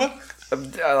 can I plug a book?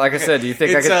 Like I said, do you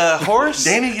think It's I could? Horse.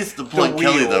 Danny gets to plug The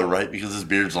Kelly, Wheel. though, right? Because his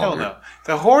beard's Hell longer. no.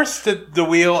 The Horse, the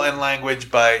Wheel, and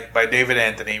Language by David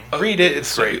Anthony. Read it.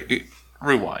 It's great.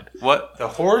 Rewind. What? The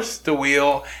Horse, the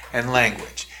Wheel, and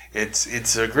Language.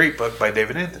 It's a great book by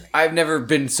David Anthony. I've never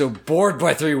been so bored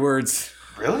by 3 words.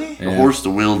 Really? The horse, the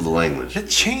wheel, the language. It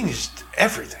changed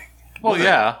everything. Well,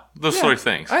 yeah. Those 3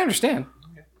 things. I understand.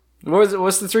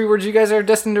 What's the 3 words you guys are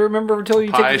destined to remember until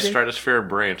you Pie, take the game? stratosphere, and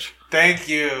branch. Thank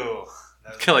you.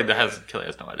 Kelly has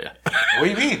no idea. What do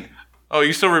you mean? Oh,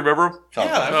 you still remember him? Yeah,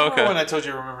 I remember okay. when I told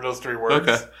you to remember those 3 words.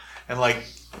 Okay. And like,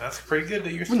 that's pretty good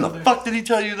that you're When still the there. fuck did he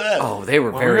tell you that? Oh, they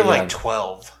were When we very were like young.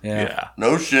 12. Yeah. Yeah.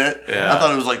 No shit. Yeah. I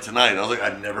thought it was like tonight. I was like,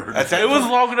 I've never heard That's that. It was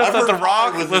long enough I've that The heard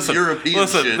Rock. Pie with Listen, this European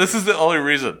shit. this is the only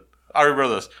reason I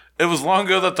remember this. It was long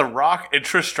ago that The Rock and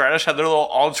Trish Stratus had their little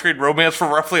on-screen romance for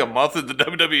roughly a month in the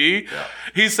WWE. Yeah.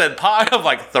 He said Pie. I'm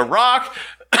like The Rock.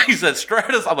 He said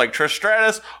Stratus. I'm like Trish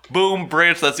Stratus. Boom,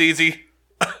 Branch. That's easy.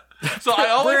 So I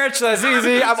only Branch, that's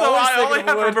easy. I'm so always I only thinking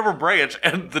have of to wood. remember Branch,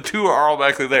 and the 2 are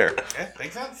automatically there. Yeah,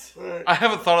 makes sense. I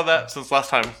haven't thought of that since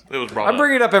last time it was brought I up.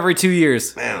 bring it up every 2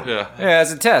 years. Man. Yeah. Yeah,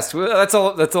 as a test. Well, that's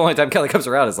all. That's the only time Kelly comes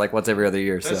around. Is like once every other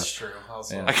year. So That's true.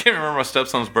 Also. I can't remember my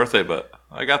stepson's birthday, but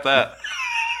I got that.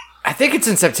 I think it's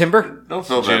in September. Don't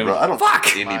feel bad, June. bro. I don't Fuck!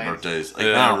 fuck any Mine. birthdays. Like,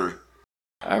 Yeah. never.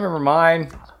 I remember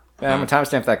mine. Man, I'm gonna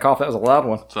timestamp that cough. That was a loud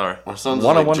one. Sorry. My son's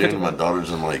One in on like one June, fifty- my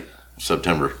daughter's in like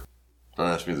September. Don't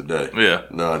ask me the day. Yeah.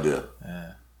 No idea.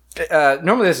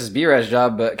 Normally this is B-Rad's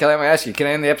job, but Kelly, I'm gonna ask you. Can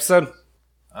I end the episode?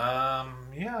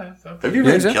 Yeah. Have you Yeah,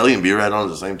 read is it? Kelly and B-Rad on at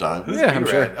the same time? Who's Yeah, I'm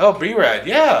B-Rad? sure. Oh, B-Rad.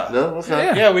 Yeah. No?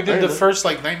 Okay. Yeah. We did Hey, the man. first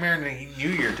like Nightmare in the New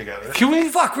Year together. Can we?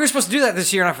 Fuck, we were supposed to do that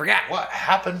this year and I forgot. What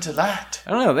happened to that?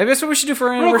 I don't know. Maybe that's what we should do for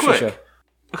our Real anniversary quick. show.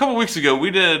 A couple weeks ago,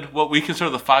 we did what we consider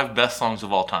the 5 best songs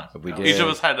of all time. We did. Each of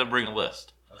us had to bring a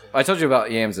list. I told you about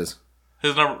Yams's.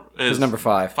 His number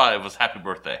 5. 5 was Happy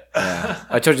Birthday.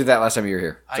 I told you that last time you were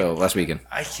here. So last weekend.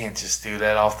 I can't just do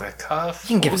that off the cuff. You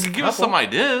can give us. Give us some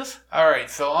ideas. All right,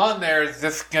 so on there,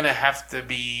 this gonna have to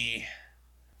be,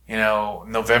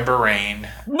 November Rain.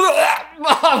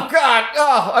 Oh God!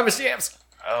 Oh, I miss Yams.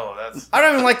 Oh, that's I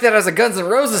don't even like that as a Guns N'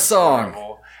 Roses song.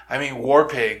 horrible. I mean, War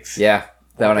Pigs. Yeah,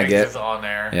 that one I Pigs get. is on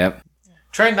there. Yep.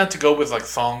 Trying not to go with like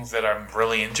songs that I'm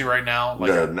really into right now.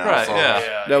 Like, The now Right, song.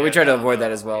 yeah. No, we tried to avoid that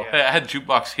as well. Hey, I had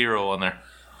Jukebox Hero on there.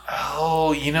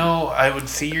 Oh, I would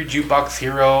see your Jukebox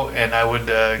Hero, and I would.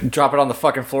 Drop it on the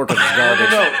fucking floor because it's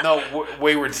garbage. No,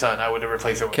 Wayward Son. I would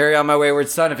replace it with. Carry on my wayward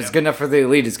son. If it's good enough for the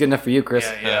elite, it's good enough for you,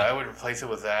 Chris. Yeah, I would replace it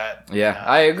with that. Yeah,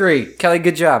 I agree. Kelly,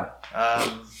 good job.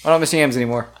 I don't miss Yams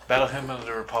anymore. Battle Hymn of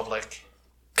the Republic.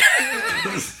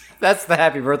 That's the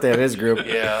happy birthday of his group.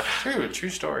 Yeah, true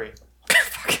story.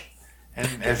 And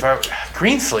if I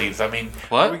Green Sleeves, I mean,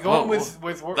 What? Are we going What?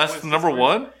 with That's with number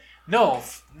 1? No,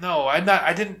 I'm not.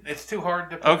 I didn't. It's too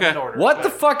hard to put Okay. in order. What the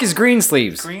but fuck is Green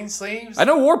Sleeves? Green Sleeves? I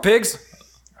know War Pigs.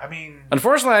 I mean,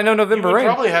 Unfortunately, I know you November would Rain.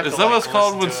 probably have Is to. that what it's like, called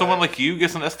listen when to someone it. like you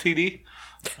gets an STD?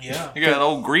 Yeah, You got an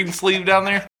old green sleeve down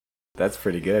there? That's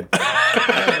pretty good.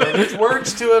 there's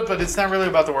words to it, but it's not really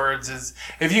about the words. Is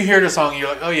if you hear the song, you're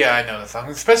like, oh yeah, I know the song.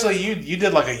 Especially you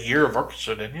did like a year of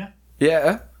orchestra, didn't you?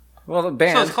 Yeah. Well, the So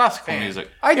band. it's classical music.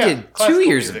 I Yeah, did 2 classical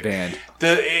years music. of band.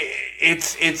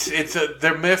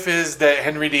 Their myth is that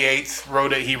Henry VIII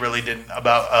wrote it. He really didn't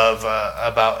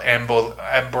about Anne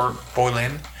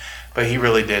Boleyn, but he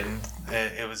really didn't.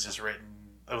 It was just written.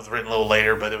 It was written a little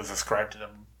later, but it was ascribed to them.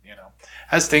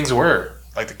 As things were,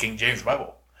 like the King James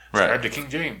Bible, ascribed to King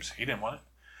James. He didn't want it.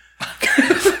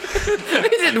 He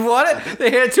didn't want it. They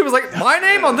handed it to him. Was like, my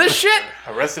name on this shit.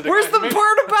 Arrested. Where's the part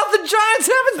about the Giants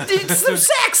having some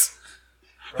sex?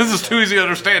 This is too easy to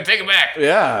understand. Take it back.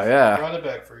 Yeah. Brought it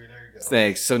back for you. There you go.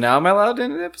 Thanks. So now am I allowed to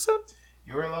end the episode?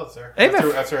 You were allowed, sir. Hey,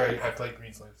 man. After I played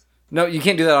Green Slaves. No, you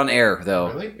can't do that on air though.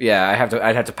 Really? Yeah,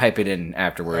 I'd have to pipe it in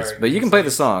afterwards. All right, but you can play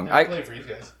the song. I'll play it for you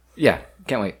guys. Yeah,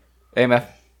 can't wait. AMF.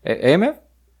 AMF?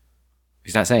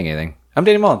 He's not saying anything. I'm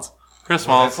Danny Mullins. Chris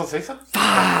Well, Mullins. let's say something.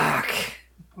 Fuck.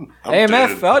 I'm AMF.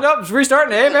 Tune. Oh, no, it's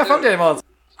restarting. AMF. I'm Danny Mullins.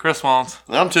 Chris Mullins.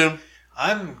 I'm Tune.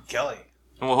 I'm Kelly.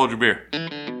 And we'll hold your beer.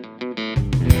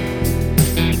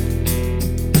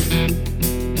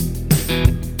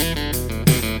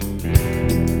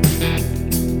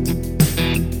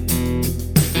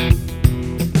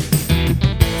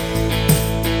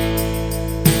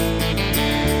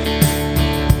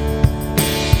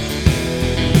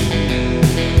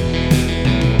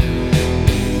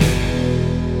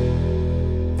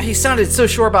 He sounded so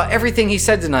sure about everything he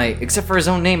said tonight, except for his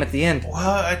own name at the end. Well,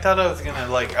 I thought I was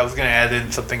gonna add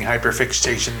in something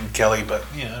hyperfixation Kelly, but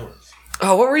it works.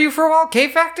 Oh, what were you for a while? K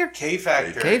Factor? K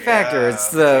factor. K Factor. Yeah, It's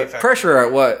the K-factor. pressure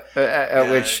at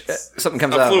which it's- something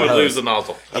comes A out. fluid of the leaves hose. the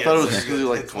nozzle. I thought it was Yes, exclusively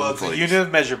like it's a cornflakes. unit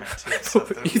of measurement. Yes, so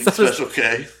that You means- thought it was- Special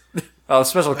K. Oh,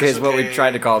 Special K is what we K.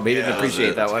 tried to call it, but he didn't Yeah,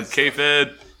 appreciate that one.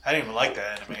 K-Fed. I didn't even like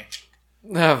that anime.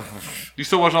 No. You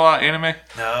still watching a lot of anime?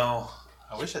 No,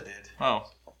 I wish I did. Oh.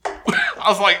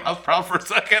 I was proud for a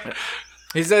second.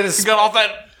 He said his, Get off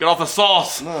the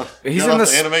sauce. No, He's got in off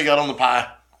the- anime, got on the pie.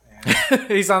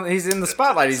 he's in the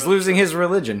spotlight. He's losing his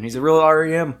religion. He's a real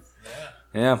REM.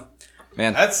 Yeah.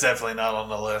 Man. That's definitely not on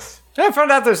the list. Yeah, I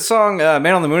found out the song "Man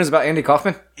on the Moon" is about Andy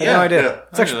Kaufman. I had no idea. yeah.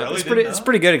 It's actually really it's didn't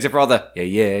pretty good, except for all the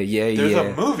yeah. There's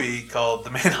a movie called The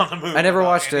Man on the Moon. I never about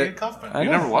watched Andy it. Kaufman. I You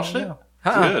know. never watched it?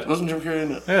 Uh-uh. Good. Wasn't Jim Carrey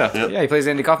in it? Yeah. Yeah, he plays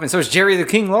Andy Kaufman. So is Jerry the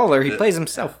King Lawler. He plays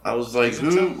himself. I was like,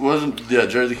 who wasn't? Yeah,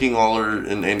 Jerry the King Lawler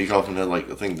and Andy Kaufman had like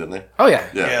a thing, didn't they? Oh yeah.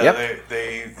 Yeah.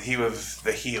 Yeah, he was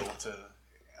the heel to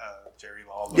Jerry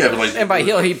Lawler. Yeah, but like, And by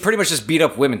heel, he pretty much just beat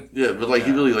up women. yeah, but like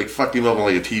he really like fucked him up on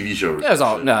like a TV show. Or It was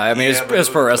all no. I mean, Yeah, it was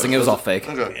pro wrestling. It was all fake.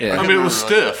 Okay. Yeah. I mean, it was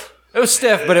stiff. It was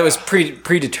stiff, but it was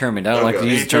predetermined. I don't like to Okay.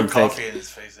 use he the term threw fake. coffee in his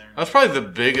face there. That's probably the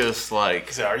biggest, like,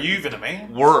 He said, "Are you even a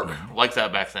man?" work like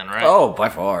that back then, right? Oh, by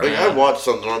far. Like, I watched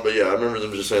something on, it, but yeah, I remember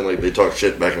them just saying like they talk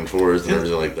shit back and forth and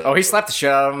everything like that. Oh, he slapped the shit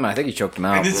out of him. I think he choked him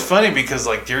out. And it's funny because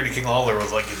like Jerry the King Lawler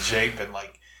was like in shape and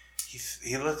like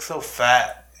he looked so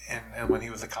fat and when he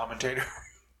was a commentator.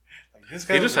 Like, this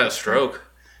guy He just was- had a stroke.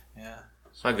 Yeah.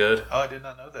 It's not good. Oh, I did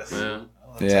not know this. Yeah.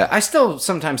 Oh, that's- Yeah, I still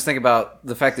sometimes think about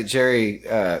the fact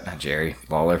that not Jerry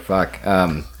Lawler. Fuck.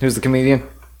 Who's the comedian?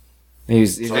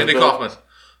 He's Andy Seinfeld? Kaufman.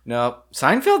 no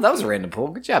Seinfeld. That was a random pull.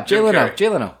 Good job, Jay Jim Leno. Carrey. Jay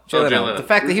Leno. Jay Oh, Jay Leno. Leno. The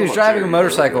fact that he was Come on, driving a Jerry.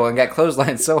 motorcycle and got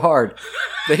clotheslined so hard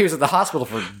that he was at the hospital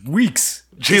for weeks.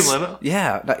 Jay Leno?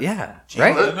 Yeah,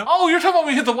 right. Leno? Oh, you're talking about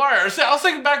when he hit the wire. See, I was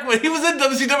thinking back when he was in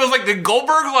WCW, I was like, did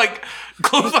Goldberg, like,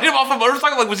 close him off a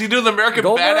motorcycle? Like, was he doing the American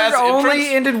Goldberg Badass only entrance?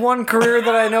 ended one career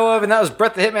that I know of, and that was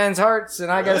Bret the Hitman's Hearts.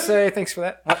 And I gotta say, thanks for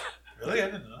that. Really? I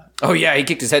didn't know that. Oh yeah, he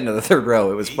kicked his head into the third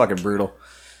row. It was fucking brutal.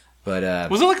 But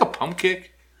Was it like a pump kick?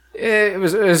 it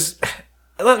was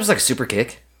like a super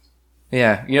kick.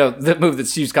 Yeah, you know the move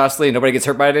that's used constantly and nobody gets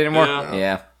hurt by it anymore.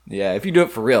 Yeah. Yeah. If you do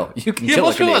it for real, you can Yeah, kill a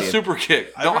most people that Canadian. super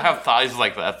kick don't have thighs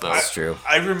like that, though. That's true.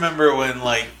 I remember when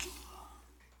like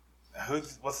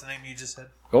what's the name you just said?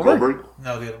 Goldberg? Goldberg.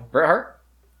 No, the other one. Bret Hart?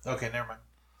 Okay, never mind.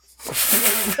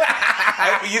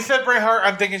 You said Bret Hart.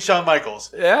 I'm thinking Shawn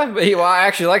Michaels. Yeah, but I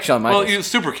actually like Shawn Michaels. Well,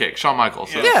 super kick, Shawn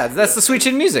Michaels. So. yeah, that's the sweet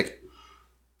chin music.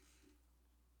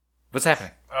 What's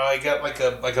happening? Oh, I got like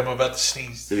I'm about to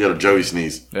sneeze. He got a Joey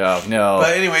sneeze. Oh no.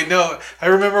 But anyway, no. I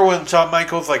remember when Shawn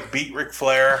Michaels like beat Ric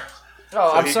Flair.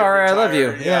 Oh, so I'm he sorry, could I love you.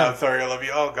 retire. Yeah, I'm sorry, I love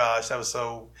you. Oh gosh, that was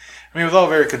so. I mean, it was all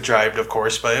very contrived, of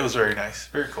course, but it was very nice,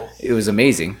 very cool. It was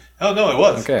amazing. Oh no, it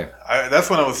was. Okay. That's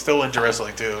when I was still into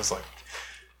wrestling too. It was like,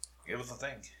 it was a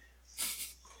thing.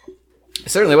 It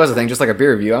certainly was a thing, just like a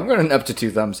beer review. I'm going up to 2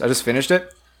 thumbs. I just finished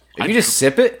it. If you just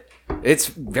sip it, it's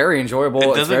very enjoyable. It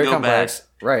It's doesn't very go complex.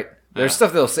 Right. There's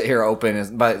stuff that'll sit here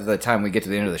open by the time we get to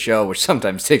the end of the show, which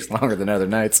sometimes takes longer than other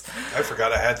nights. I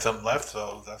forgot I had some left,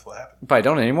 so that's what happened. Probably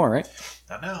don't anymore, right?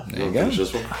 I know. There you go. Finish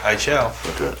this one. I shall.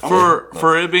 Okay.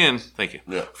 For it being, thank you.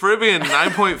 Yeah. For it being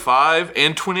 9.5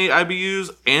 and 28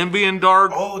 IBUs and being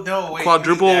dark, Oh, no. Wait,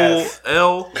 quadruple F.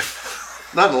 L.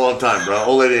 Not in a long time, bro.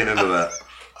 Old lady ain't into that.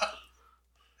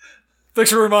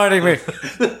 Thanks for reminding me.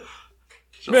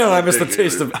 Man, I miss the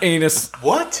taste of anus.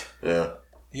 What? Yeah.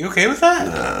 You okay with that?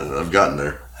 I've gotten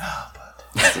there.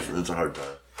 It's a hard time.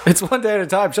 It's one day at a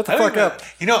time. Shut the I don't fuck even- up.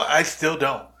 You know, I still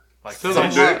don't. Like, Still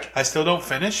finish. don't do it? I still don't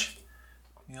finish.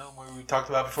 You know, what we talked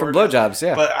about before. For blowjobs,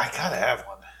 yeah. But I gotta have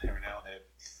one every now and then.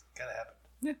 Gotta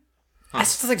happen. I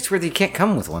still think it's weird that you can't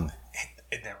come with one.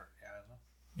 It never. Yeah, I don't know.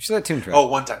 You should let Toon try. Oh,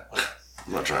 one time.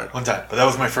 I'm not trying. One time. But that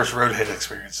was my first roadhead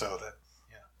experience, so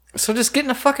that. So just get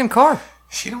in a fucking car.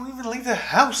 She don't even leave the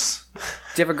house. Do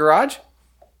you have a garage?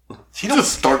 She don't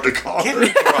Just start the car. get in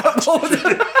the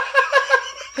garage.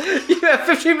 You have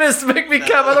 15 minutes to make me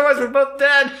come, otherwise we're both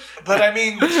dead. But I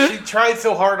mean, she tried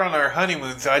so hard on our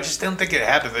honeymoon, so I just don't think it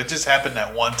happened. It just happened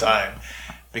that one time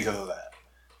because of that.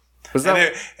 Was And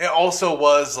that it also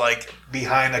was like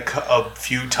behind a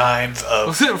few times of.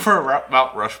 Was it for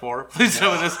Mount Rushmore? Please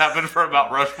tell me this happened for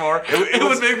Mount Rushmore. It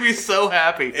was- would make me so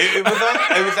happy. It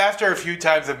was after a few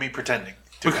times of me pretending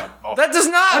to come. Oh, that does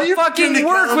not Pretend fucking to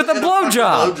work come with a in fucking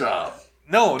blowjob. blowjob.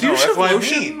 no, Do you that's shove what I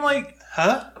lotion mean. like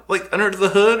Huh? under the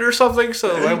hood or something?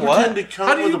 So Wait, like, what? Pretend to come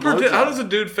how do you with a pretend? How blowjob. does a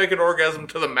dude fake an orgasm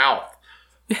to the mouth?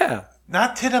 Yeah.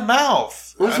 Not to the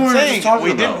mouth. That's I'm what we were saying just talking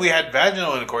we about. did. We had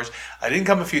vaginal intercourse. I didn't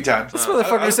come a few times. This I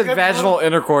motherfucker was said having vaginal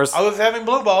intercourse. I was having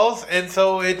blue balls, and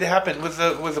so it happened with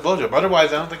the blowjob. Otherwise,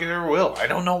 I don't think it ever will. I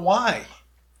don't know why.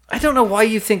 I don't know why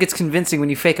you think it's convincing when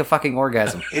you fake a fucking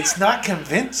orgasm. It's not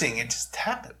convincing. It just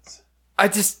happens.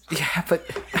 Bud,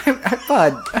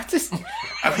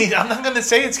 I mean, I'm not going to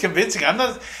say it's convincing. I'm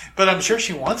not, but I'm sure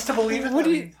she wants to believe it. What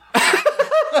do you?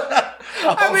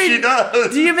 Oh, mean, she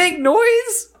does. Do you make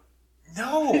noise?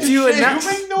 No. Do you Do announce-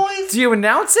 make noise? Do you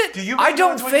announce it? Do you make I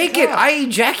don't noise when fake you it. come? I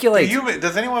ejaculate.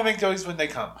 Does anyone make noise when they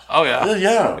come? Oh yeah,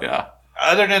 Yeah. yeah.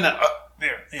 Other than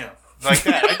like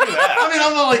that. I do that. I mean,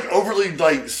 I'm not like overly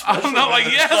like. I'm not like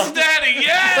yes, daddy,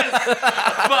 yes, but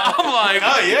I'm like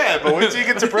Oh yeah, but wait till you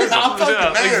get to prison. I'm fucking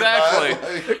Yeah, there, exactly.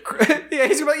 bud. Like, Yeah,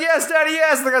 he's gonna be like, yes, daddy,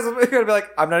 yes. And the guy's gonna be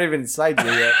like, I'm not even inside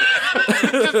you yet.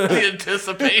 just the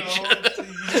anticipation.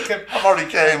 You just kept- I've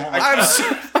already came.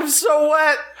 I'm so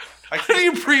wet. How do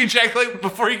you pre-ejaculate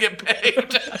before you get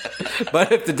paid?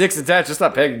 But if the dick's attached, it's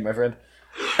not pegging, my friend.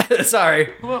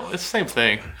 Sorry. Well, it's the same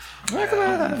thing.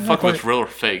 Fuck what's real or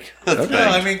fake. No,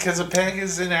 I mean, because a peg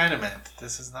is inanimate.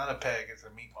 This is not a peg; it's a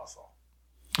meat muscle.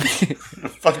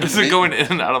 Fucking Is it going in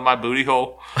and out of my booty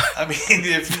hole? I mean,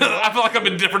 if you I feel like I'm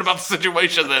indifferent about the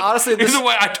situation then. Honestly, this- either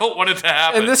way, I don't want it to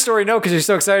happen. In this story, no, because you're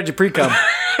so excited you pre-cum.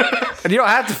 And you don't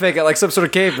have to fake it like some sort of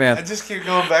I caveman. just keep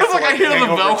going back it's to like I hear the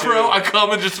Hangover Velcro, 2. I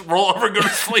come and just roll over and go to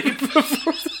sleep.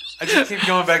 I just keep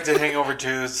going back to Hangover 2.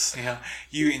 It's,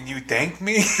 you thank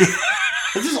me.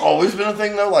 Has this always been a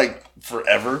thing though? Like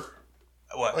forever?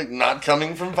 What? Like not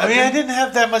coming from I fucking? mean, I didn't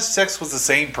have that much sex with the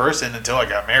same person until I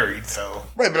got married. So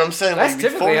Right, but I'm saying That's like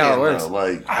typically how it beforehand, works. though,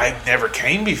 like I never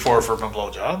came before from a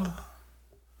blowjob,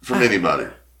 from anybody.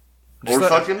 Or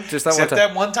fucking? Just that one except time.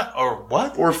 that one time. Or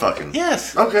what? Or fucking.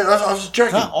 Yes. Okay, I was just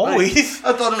checking. Not always.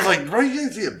 I thought it was like, bro, you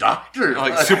didn't see a doctor.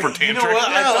 Like super tantric. You know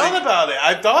what? Yeah,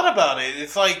 I thought about it.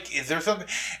 It's like, is there something?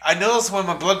 I noticed when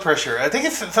my blood pressure. I think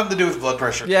it's something to do with blood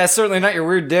pressure. Yeah, certainly not your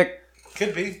weird dick.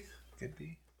 Could be.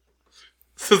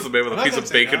 This is the man with a I'm piece not of gonna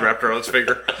say bacon no. wrapped around his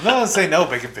finger. I'm not gonna say no,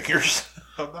 bacon fingers.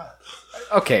 I'm not.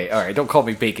 Okay, all right. Don't call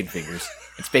me bacon fingers.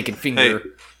 It's bacon finger. Hey,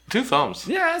 2 thumbs.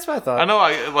 Yeah, that's what I thought. I know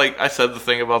I said the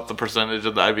thing about the percentage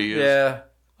of the IBUs. Yeah.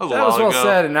 That was a That was while well ago.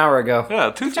 said an hour ago. Yeah,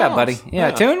 2 Good job, buddy.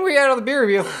 Yeah, Tune, we got out of the beer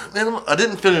review. Man, I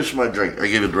didn't finish my drink. I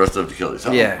gave it the rest of it to Kelly.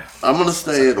 So Yeah. I'm going to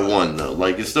stay at a 1, though.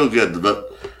 Like, it's still good,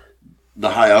 but the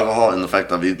high alcohol and the fact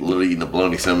that I've literally eaten a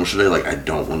bologna sandwich today, like, I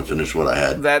don't want to finish what I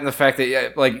had. That and the fact that, yeah,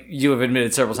 like, you have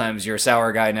admitted several times you're a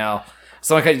sour guy now.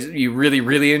 Something like you really,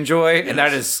 really enjoy, and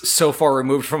that is so far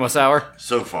removed from a sour.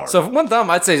 So far. So, one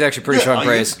thumb, I'd say is actually pretty strong like,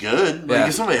 praise. it's good. Like, Yeah.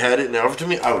 if somebody had it and offered it to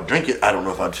me, I would drink it. I don't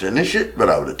know if I'd finish it, but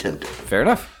I would attempt it. Fair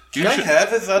enough. Can I have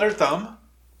his other thumb?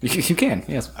 You can,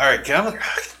 yes. All right,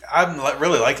 I'm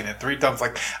really liking it. 3 thumbs.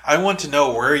 Like, I want to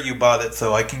know where you bought it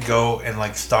so I can go and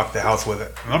like stock the house with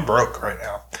it. I'm broke right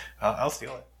now. I'll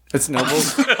steal it. It's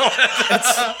Nobles.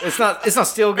 it's not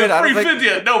still good. I don't think. 350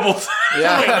 at Nobles.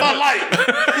 Yeah. Bud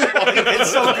Light.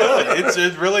 It's so good.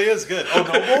 It really is good. Oh,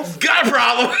 Nobles. Got a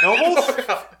problem.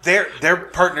 Nobles. They're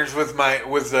partners with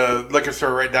the liquor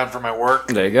store right down from my work.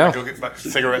 There you go. Go get my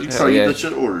cigarettes. You probably yeah. get that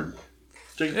shit ordered.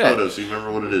 Take a Yeah. photo so you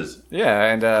remember what it is. Yeah,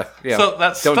 and yeah. So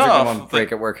that don't drink stuff them on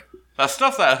break at work. That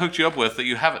stuff that I hooked you up with that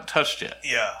you haven't touched yet.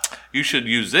 Yeah. You should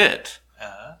use it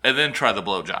and then try the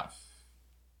blowjob.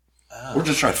 Or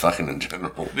just try fucking in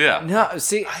general. Yeah. No,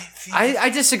 see, I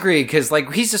disagree because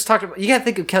like he's just talking about. You gotta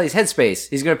think of Kelly's headspace.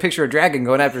 He's gonna picture a dragon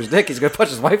going after his dick. He's gonna punch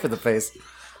his wife in the face.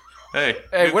 Hey,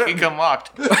 what- kink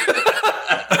unlocked.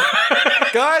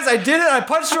 Guys, I did it. I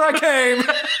punched her. I came.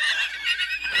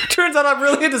 Turns out I'm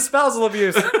really into spousal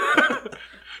abuse.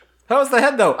 How was the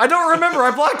head though? I don't remember.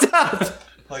 I blocked out.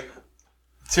 Like,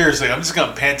 seriously, I'm just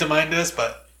gonna pantomime this,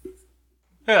 but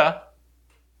Yeah.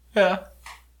 I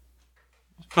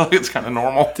feel like it's kind of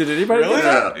normal. Did anybody Really? do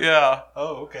that? Yeah.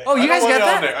 oh, okay. Oh, you I guys don't want got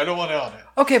it on that? there. I don't want it on there.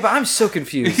 Okay, but I'm so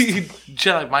confused.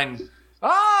 Jedi mind.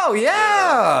 Oh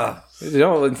yeah. You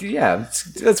know, yeah.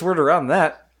 Let's word around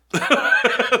that.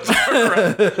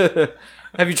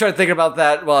 Have you tried thinking about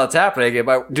that while it's happening? It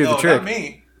might do the No, trick. not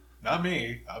me. Not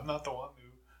me. I'm not the one who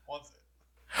wants it.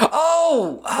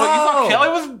 Oh, What, you thought Kelly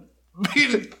was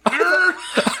being...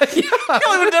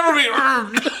 Kelly would never be...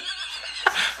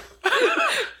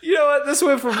 You know what? This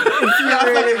went from I fucking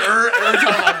infuriating. every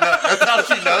time I nut. That's how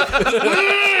she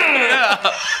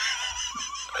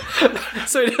knows.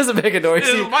 So he doesn't make a noise.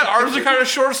 Dude, my arms are kind of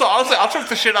short, so honestly, I'll choke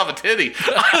the shit out of a titty.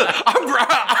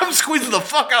 I'm squeezing the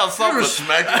fuck out of You ever something.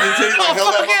 smacked her in the titty? Like,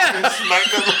 held that fuck yeah. motherfucker and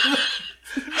smacked them.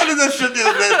 I did that shit the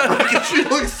other day. And she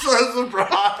looked so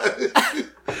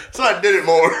surprised. So I did it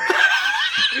more.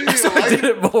 I did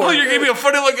it more. Oh, you gave me a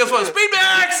funny look. Guess what?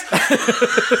 Speedbacks!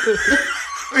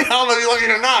 I don't know if you're looking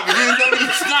or not, but you didn't tell me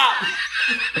to stop.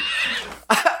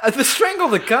 The strangle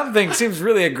the cum thing seems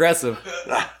really aggressive.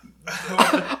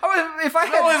 If I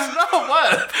had, No, it's not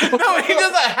what? No, he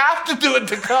doesn't have to do it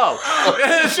to come.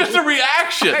 It's just a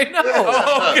reaction. I know.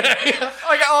 Oh, okay.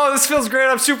 Like, oh, this feels great.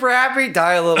 I'm super happy.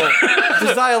 Die a little.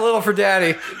 Just die a little for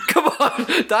daddy. Come on.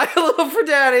 Die a little for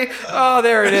daddy. Oh,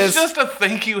 there it It's is. just a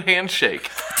thank you handshake.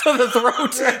 To the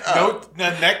throat.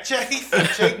 No, neck shake?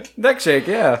 Shake? Neck shake,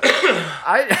 yeah.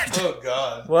 Oh,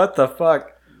 God. What the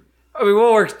fuck? I mean,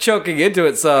 well, we're choking into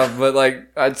it some, but like,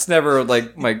 it's never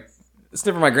like it's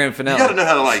never my grand finale. You gotta know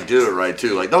how to like do it right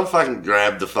too. Like, don't fucking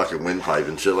grab the fucking windpipe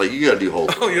and shit. Like, you gotta do whole.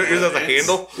 Oh, you use that as a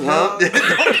handle? Huh? don't do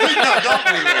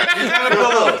that. You gotta put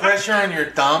a little pressure on your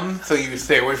thumb so you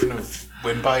stay away from the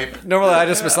windpipe. Normally, I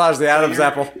just massage the Adam's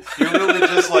apple. You're really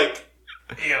just like,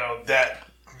 you know, that.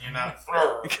 You're not.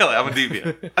 Kelly, I'm a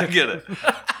deviant. I get it.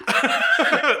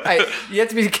 You have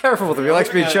to be careful with him. He likes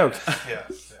being choked. Yeah.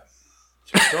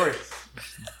 True story.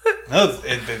 No,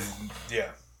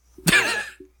 yeah.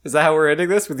 Is that how we're ending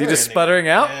this? With you just sputtering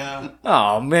out? Yeah.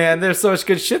 Oh man, there's so much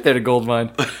good shit there to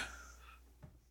goldmine.